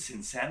into this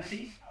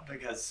insanity?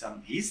 Because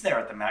he's there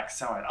at the Mac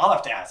Summit. I'll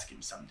have to ask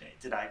him someday.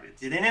 Did I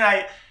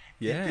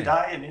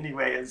in any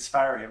way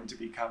inspire him to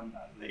become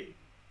the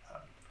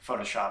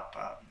Photoshop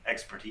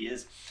expert he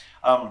is?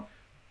 The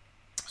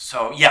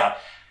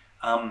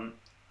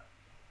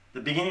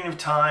beginning of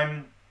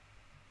time,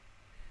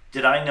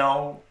 did I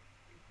know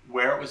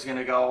where it was going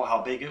to go,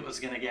 how big it was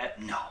going to get?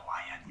 No,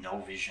 I had no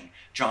vision.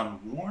 John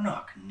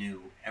Warnock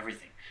knew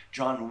everything.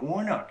 John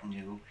Warnock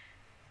knew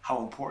how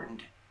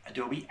important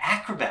Adobe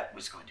Acrobat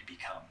was going to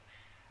become.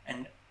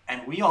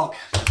 And we all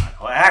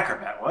like, well,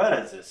 Acrobat, what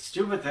is this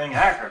stupid thing,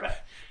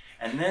 Acrobat?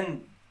 And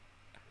then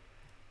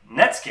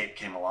Netscape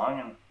came along,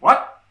 and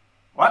what?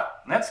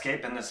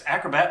 Netscape, and this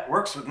Acrobat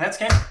works with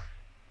Netscape?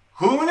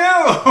 Who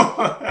knew?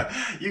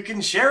 You can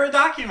share a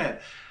document.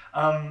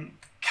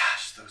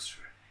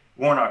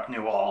 Warnock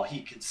knew all.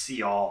 He could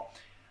see all.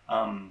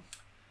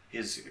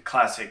 His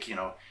classic,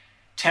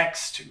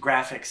 text,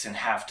 graphics, and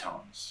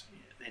halftones.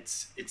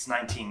 It's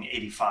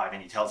 1985,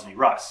 and he tells me,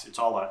 Russ, it's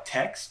all about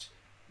text,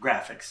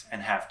 graphics,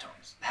 and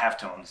halftones.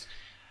 Halftones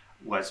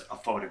was a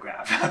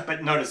photograph.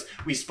 But notice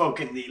we spoke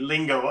in the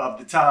lingo of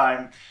the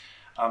time,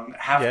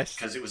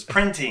 because it was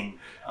printing.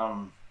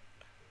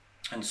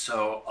 And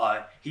so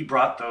he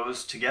brought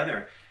those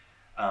together.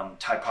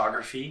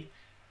 Typography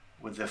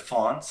with the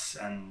fonts,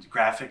 and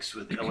graphics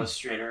with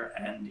Illustrator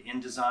and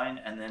InDesign,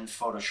 and then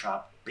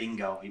Photoshop.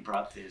 Bingo. He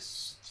brought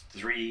these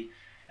three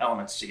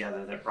elements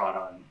together that brought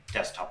on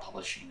desktop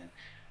publishing,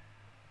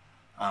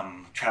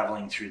 and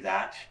traveling through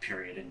that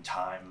period in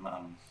time,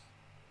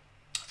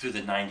 through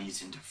the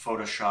 90s into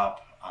Photoshop,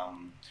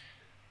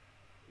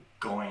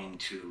 going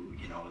to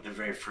the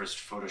very first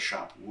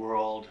Photoshop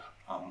World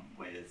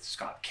with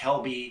Scott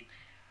Kelby.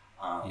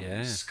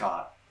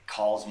 Scott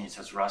calls me and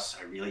says, Russ,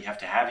 I really have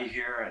to have you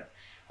here. And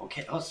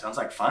okay, sounds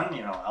like fun.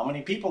 How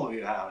many people do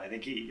you have? I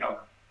think he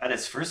at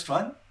his first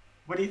one.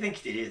 What do you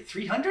think? Did he have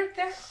 300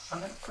 there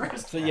on that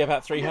first? So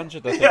about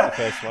 300. I think the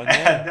first one.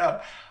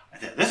 Yeah.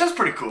 And, this is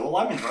pretty cool.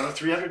 I'm in front of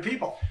 300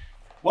 people.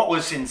 What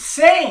was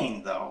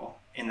insane, though,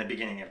 in the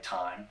beginning of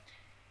time,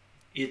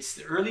 it's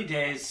the early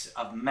days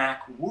of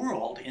Mac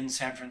World in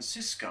San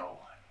Francisco,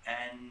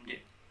 and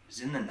it was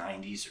in the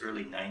 90s,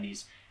 early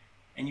 90s.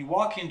 And you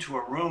walk into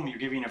a room, you're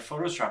giving a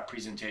Photoshop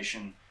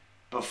presentation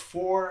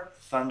before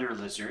Thunder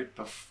Lizard,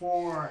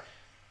 before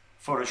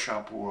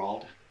Photoshop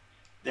World.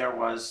 There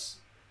was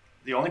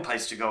the only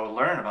place to go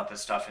learn about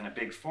this stuff in a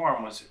big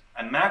forum was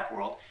a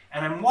Macworld,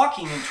 and I'm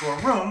walking into a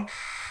room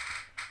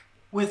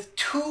with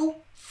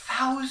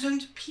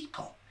 2,000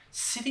 people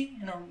sitting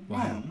in a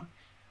room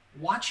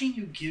watching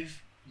you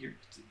give your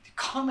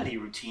comedy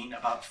routine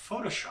about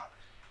Photoshop.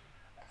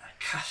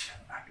 Gosh,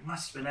 I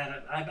must have been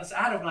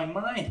out of my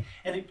mind.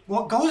 And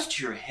what goes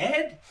to your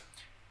head?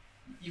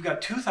 You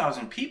got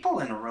 2,000 people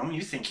in a room.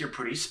 You think you're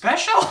pretty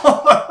special.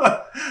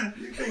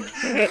 You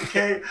think,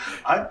 okay,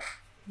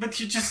 but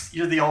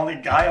you're the only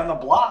guy on the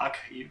block.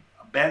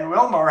 Ben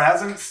Wilmore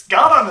hasn't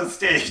got on the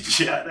stage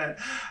yet,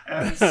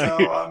 and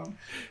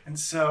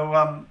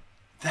so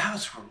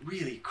those were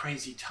really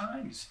crazy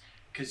times,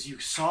 because you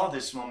saw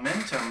this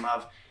momentum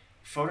of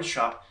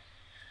Photoshop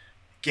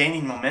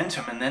gaining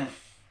momentum, and then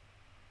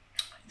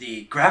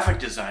the graphic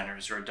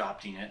designers are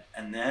adopting it,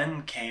 and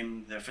then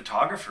came the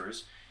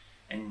photographers,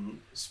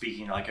 and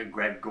speaking like a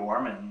Greg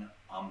Gorman,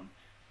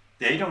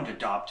 they don't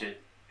adopt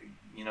it.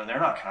 They're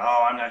not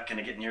I'm not going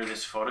to get near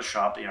this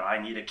Photoshop. I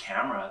need a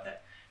camera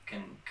that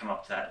can come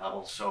up to that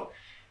level. So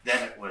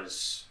then it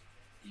was,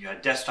 you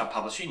had desktop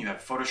publishing, you had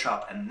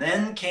Photoshop, and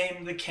then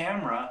came the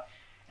camera,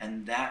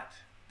 and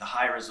the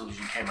high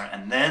resolution camera,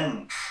 and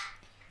then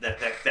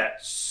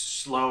that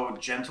slow,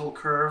 gentle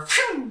curve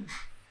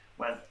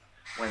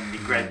when the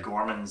Greg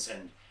Gormans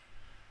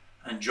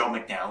and Joe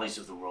McNally's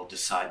of the world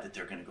decide that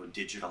they're going to go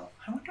digital.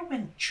 I wonder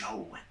when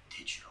Joe went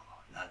digital.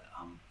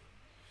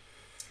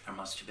 There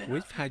must have been.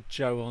 We've had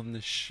Joe on the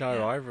show.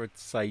 Yeah. I would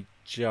say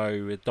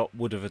Joe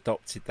would have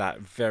adopted that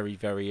very,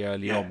 very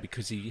early on,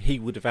 because he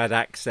would have had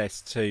access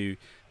to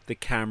the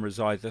cameras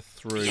either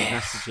through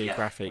National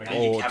Geographic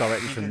or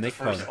directly from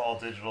Nikon. The first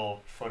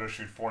all-digital photo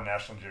shoot for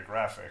National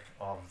Geographic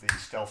of the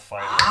stealth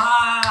fighter.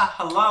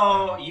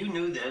 Hello, you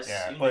knew this.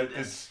 Yeah, you but knew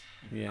this.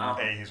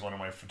 Yeah. He's one of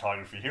my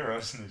photography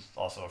heroes, and he's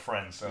also a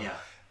friend. So Yeah.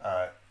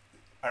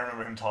 I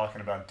remember him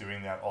talking about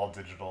doing that all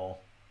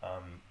digital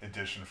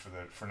edition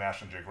for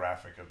National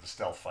Geographic of the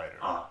Stealth Fighter,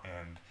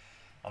 and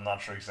I'm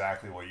not sure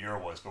exactly what year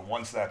it was, but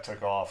once that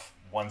took off,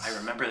 I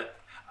remember that.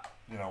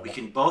 You know, we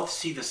can both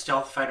see the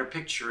Stealth Fighter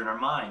picture in our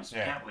minds,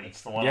 can't we?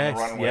 It's the one Yes, on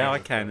the runway. yeah, I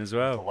with can as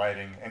well. The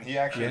lighting, and he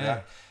actually,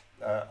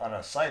 on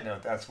a side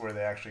note, that's where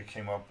they actually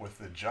came up with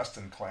the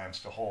Justin clamps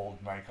to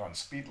hold Nikon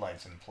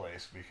speedlights in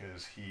place,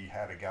 because he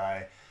had a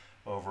guy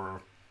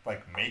over,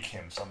 like, make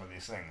him some of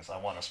these things. I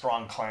want a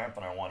strong clamp,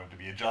 and I want it to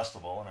be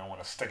adjustable, and I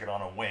want to stick it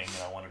on a wing,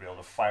 and I want to be able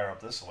to fire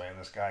up this way. And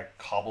this guy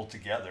cobbled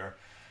together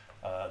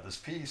this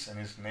piece, and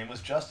his name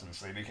was Justin,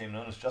 so they became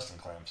known as Justin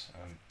clamps,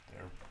 and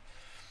they're.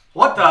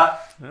 What the?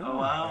 Oh,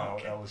 wow.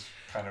 That was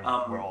kind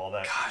of where all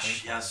that came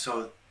from. Yeah,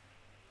 so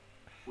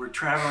we're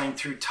traveling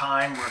through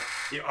time where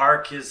the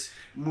arc is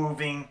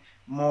moving,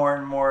 more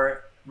and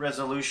more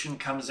resolution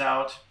comes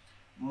out,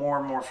 more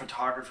and more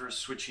photographers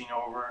switching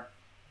over,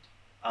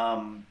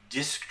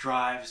 disk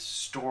drives,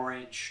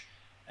 storage,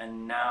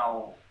 and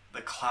now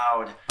the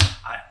cloud.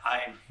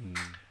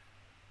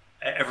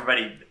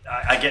 Everybody,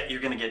 you're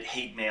going to get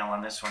hate mail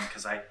on this one,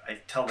 because I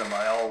tell them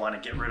I all want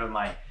to get rid of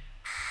my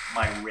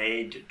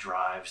RAID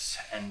drives,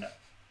 and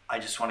I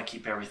just want to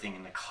keep everything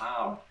in the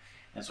cloud.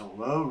 And so,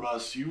 well,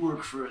 Russ, you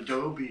work for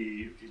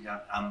Adobe.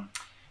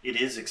 It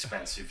is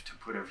expensive to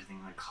put everything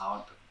in the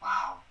cloud, but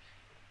wow,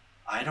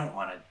 I don't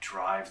want a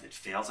drive that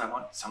fails. I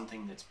want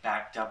something that's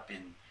backed up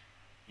in,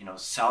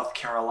 South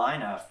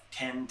Carolina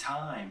 10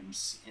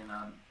 times in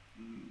a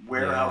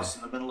warehouse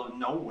in the middle of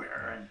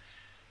nowhere. And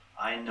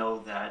I know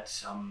that,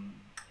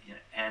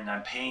 and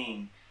I'm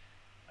paying,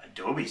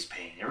 Adobe's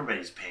paying,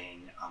 everybody's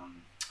paying.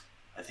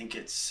 I think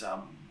it's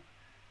our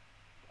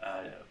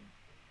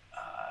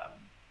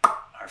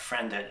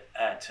friend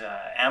at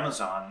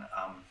Amazon.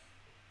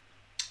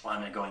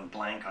 I'm going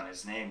blank on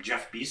his name.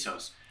 Jeff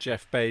Bezos.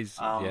 Jeff Bezos.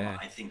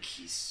 I think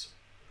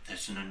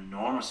there's an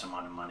enormous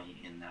amount of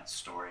money in that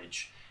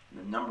storage, and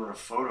the number of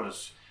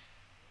photos.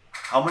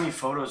 How many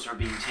photos are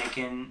being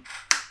taken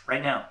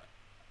right now?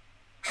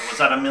 Was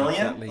that 1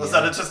 million? Exactly, Was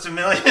that just 1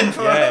 million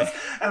photos?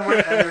 And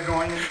they're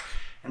going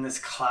in this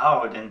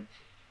cloud, and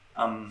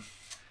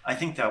I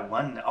think that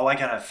one. I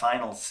got a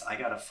final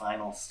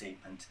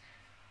statement.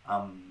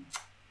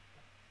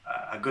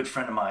 A good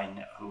friend of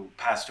mine who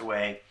passed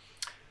away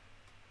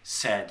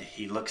said,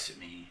 he looks at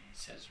me, he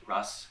says,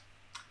 Russ,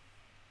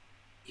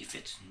 if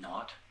it's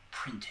not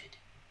printed,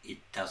 it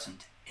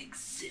doesn't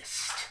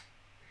exist.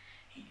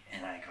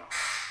 And I go,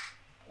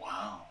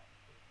 wow,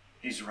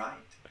 he's right.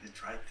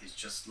 It's right. There's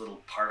just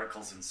little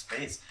particles in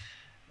space.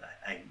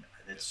 It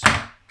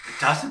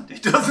doesn't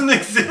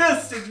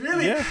exist. It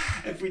really,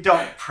 if we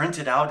don't print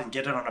it out and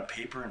get it on a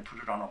paper and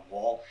put it on a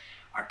wall,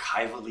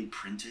 archivally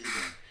printed,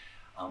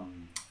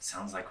 and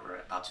sounds like we're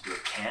about to do a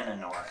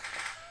Canon or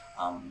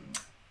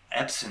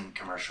Epson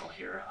commercial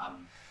here.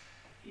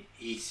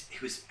 He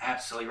was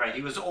absolutely right.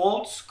 He was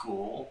old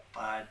school,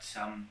 but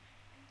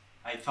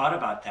I thought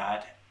about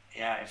that.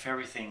 Yeah, if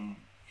everything,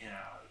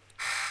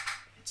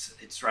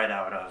 it's right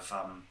out of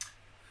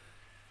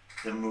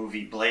the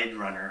movie Blade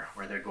Runner,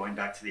 where they're going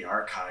back to the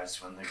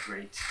archives when the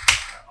great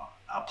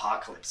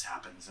apocalypse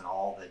happens and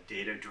all the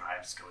data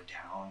drives go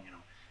down.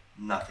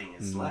 Nothing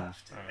is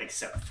left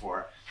except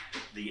for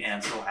the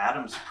Ansel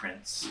Adams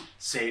prints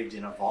saved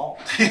in a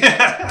vault.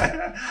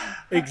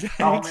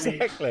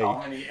 Exactly. How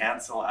many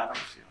Ansel Adams?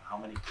 How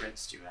many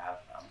prints do you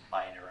have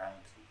lying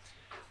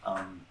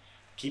around?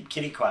 Keep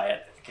Kitty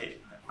quiet. Okay,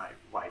 my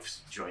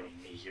wife's joining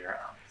me here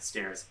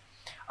upstairs.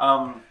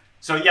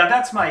 So yeah,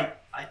 that's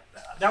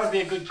that would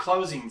be a good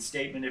closing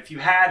statement. If you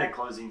had a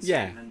closing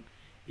statement,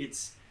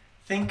 it's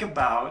think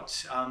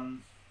about.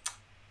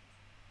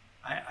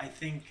 I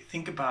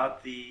think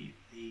about the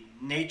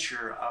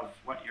nature of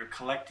what you're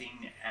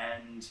collecting,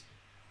 and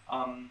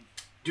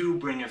do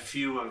bring a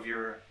few of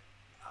your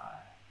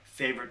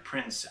favorite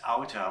prints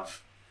out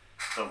of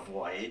the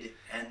void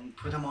and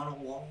put them on a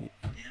wall.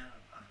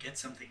 Get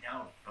something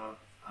out of.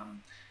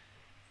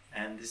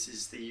 And this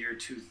is the year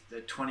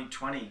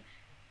 2020.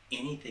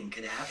 Anything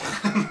could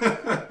happen.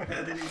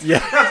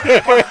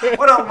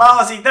 What a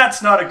lousy.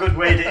 That's not a good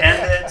way to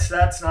end it.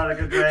 That's not a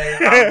good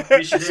way.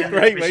 We should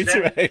end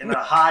it in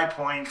a high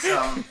point.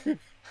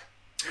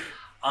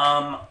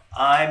 I'll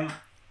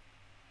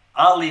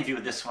leave you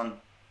with this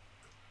one.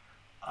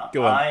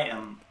 Go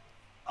on.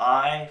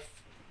 I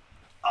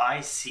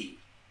see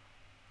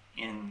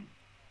in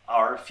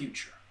our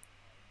future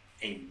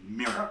a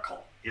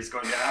miracle is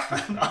going to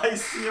happen. I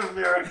see a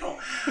miracle.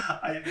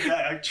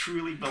 I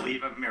truly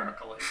believe a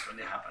miracle is going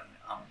to happen,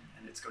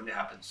 and it's going to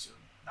happen soon.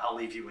 I'll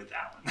leave you with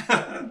that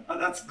one.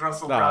 That's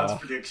Russell Brown's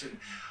prediction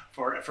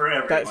for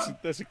everyone.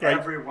 That's a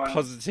great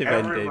positive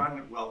ending.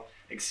 Everyone will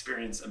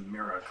experience a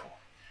miracle,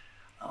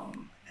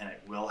 and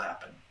it will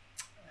happen.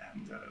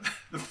 And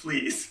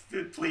please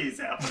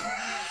happen.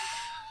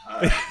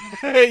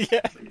 Please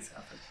happen.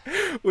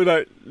 Well,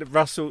 no,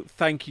 Russell,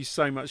 thank you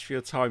so much for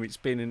your time. It's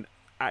been an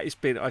it's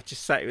been. I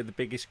just sat here with the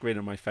biggest grin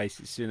on my face.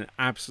 It's been an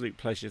absolute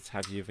pleasure to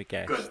have you as a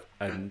guest, Good.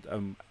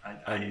 and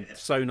I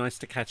so nice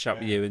to catch up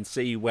with you and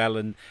see you well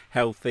and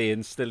healthy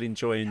and still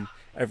enjoying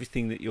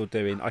everything that you're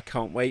doing. I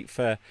can't wait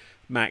for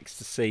Max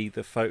to see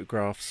the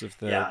photographs of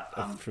the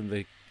from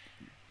the.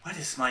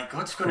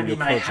 what's going to be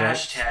my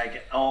hashtag?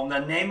 The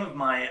name of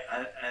my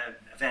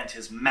event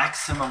is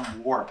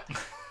Maximum Warp.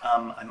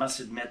 I must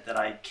admit that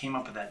I came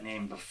up with that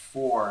name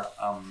before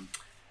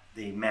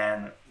the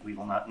man we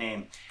will not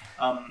name.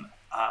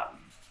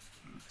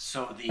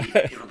 So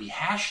it'll be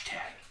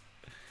hashtag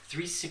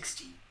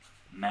 360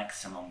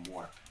 Maximum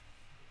Warp.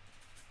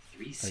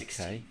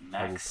 360 Okay,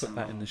 Maximum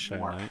I will put that in the show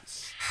Warp.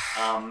 notes.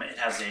 It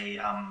has a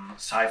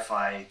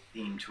sci-fi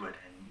theme to it,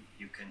 and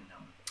you can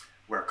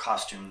wear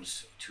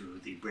costumes to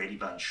the Brady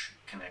Bunch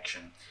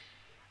connection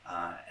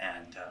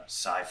and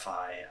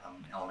sci-fi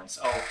elements.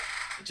 Oh,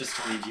 just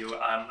to leave you,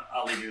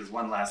 I'll leave you with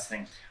one last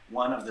thing.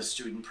 One of the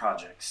student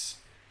projects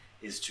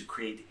is to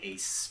create a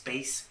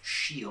space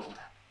shield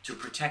to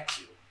protect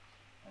you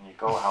when you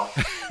go out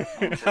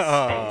into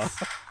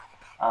space.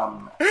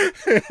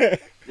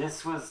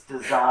 This was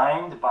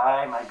designed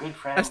by my good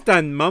friend. That's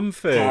Dan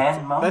Mumford.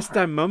 That's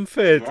Dan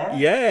Mumford.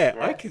 Yes.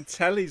 I can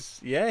tell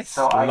he's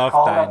So I love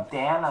called Dan. up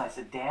Dan and I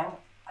said, Dan,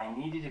 I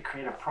need you to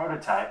create a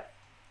prototype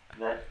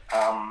that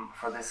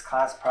for this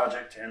class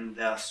project, and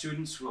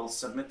students will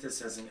submit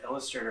this as an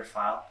Illustrator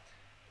file.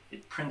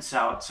 It prints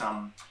out,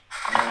 and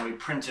then we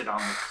print it on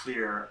the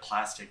clear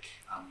plastic,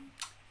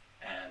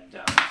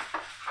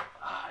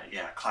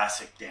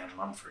 classic Dan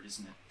Mumford,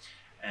 isn't it?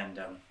 And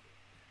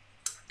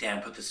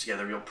Dan put this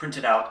together. You'll print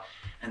it out,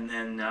 and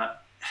then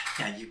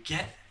you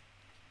get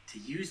to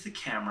use the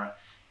camera.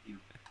 You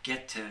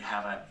get to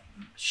have a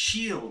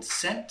shield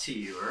sent to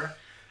your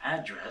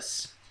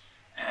address,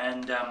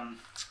 and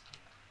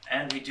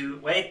we do.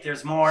 Wait,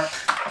 there's more.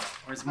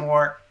 There's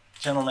more,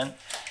 gentlemen.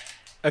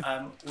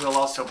 We'll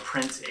also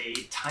print a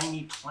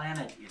tiny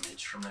planet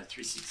image from the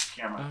 360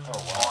 camera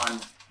on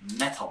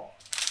metal.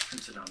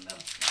 Printed on metal.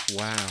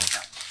 Wow.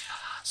 Yeah.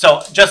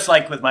 So just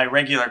like with my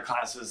regular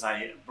classes,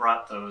 I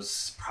brought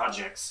those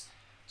projects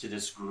to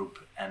this group,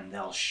 and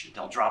they'll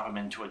drop them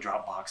into a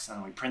Dropbox, and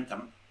then we print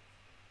them,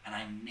 and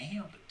I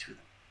mailed it to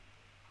them.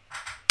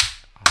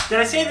 Did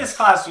I say this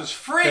class was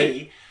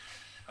free?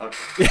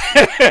 Okay.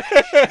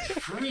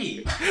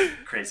 Free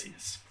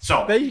craziness.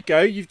 So there you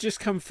go. You've just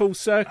come full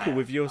circle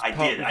with your I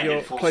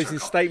did full closing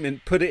circle.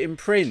 statement. Put it in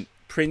print.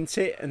 Print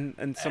it,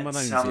 and someone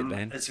owns it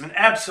then. It's been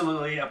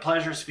absolutely a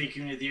pleasure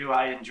speaking with you.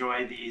 I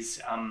enjoy these,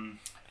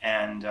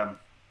 and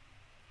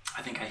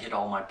I think I hit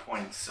all my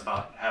points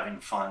about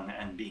having fun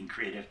and being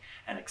creative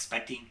and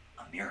expecting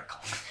a miracle.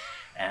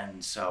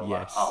 And so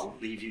Yes. I'll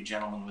leave you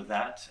gentlemen with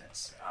that.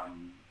 It's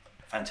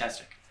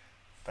fantastic.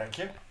 Thank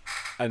you.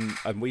 And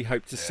we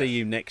hope to see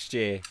you next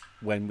year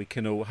when we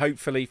can all,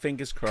 hopefully,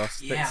 fingers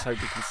crossed, Yeah. let's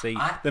hope we can see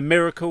the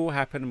miracle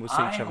happen and we'll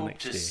see each other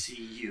next year. I hope to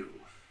see you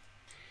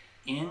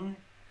in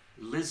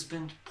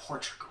Lisbon,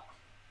 Portugal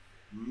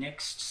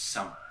next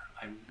summer.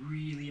 I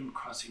really am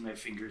crossing my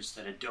fingers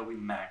that Adobe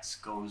Max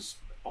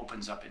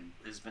opens up in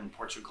Lisbon,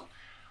 Portugal.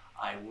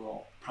 I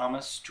will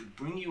promise to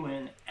bring you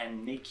in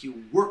and make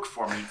you work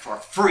for me for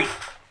free.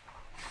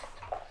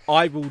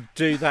 I will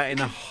do that in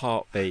a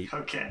heartbeat.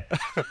 Okay.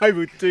 I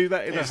will do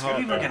that in a We were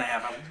heartbeat. going to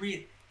have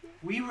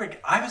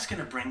I was going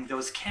to bring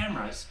those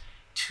cameras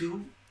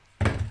to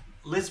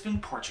Lisbon,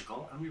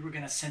 Portugal, and we were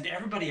going to send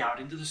everybody out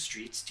into the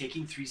streets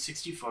taking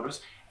 360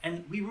 photos,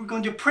 and we were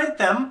going to print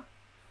them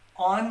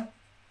on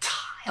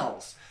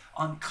tiles,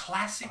 on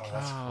classic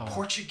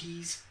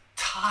Portuguese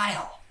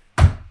tile.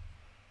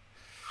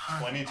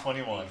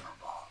 2021.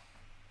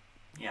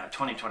 Yeah,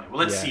 2020. Well,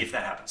 let's Yeah. see if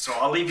that happens. So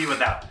I'll leave you with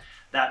that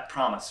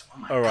promise. Oh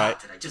my All right.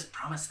 God, did I just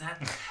promise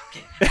that?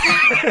 Okay.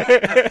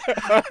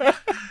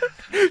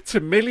 To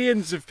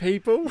millions of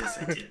people. Yes,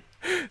 I did.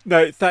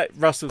 No,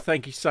 Russell,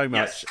 thank you so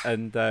much, Yes.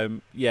 and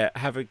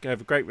have a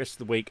great rest of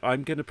the week.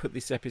 I'm going to put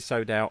this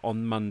episode out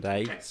on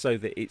Monday so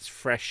that it's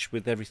fresh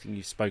with everything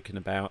you've spoken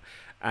about,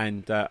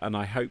 and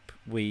I hope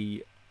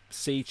we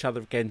see each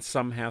other again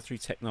somehow through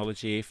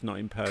technology, if not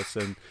in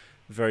person,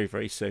 very,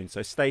 very soon.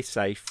 So stay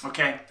safe.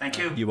 Okay, thank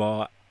you.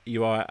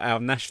 You are our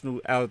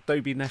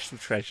Adobe national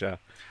treasure.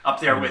 Up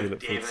there And we with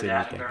look forward to David seeing you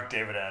again. Attenborough.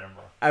 David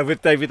Attenborough.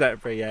 With David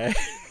Attenborough, yeah.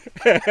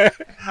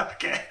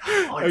 Okay.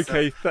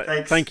 Okay,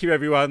 Thanks. thank you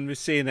everyone. We'll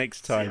see you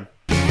next See ya. time.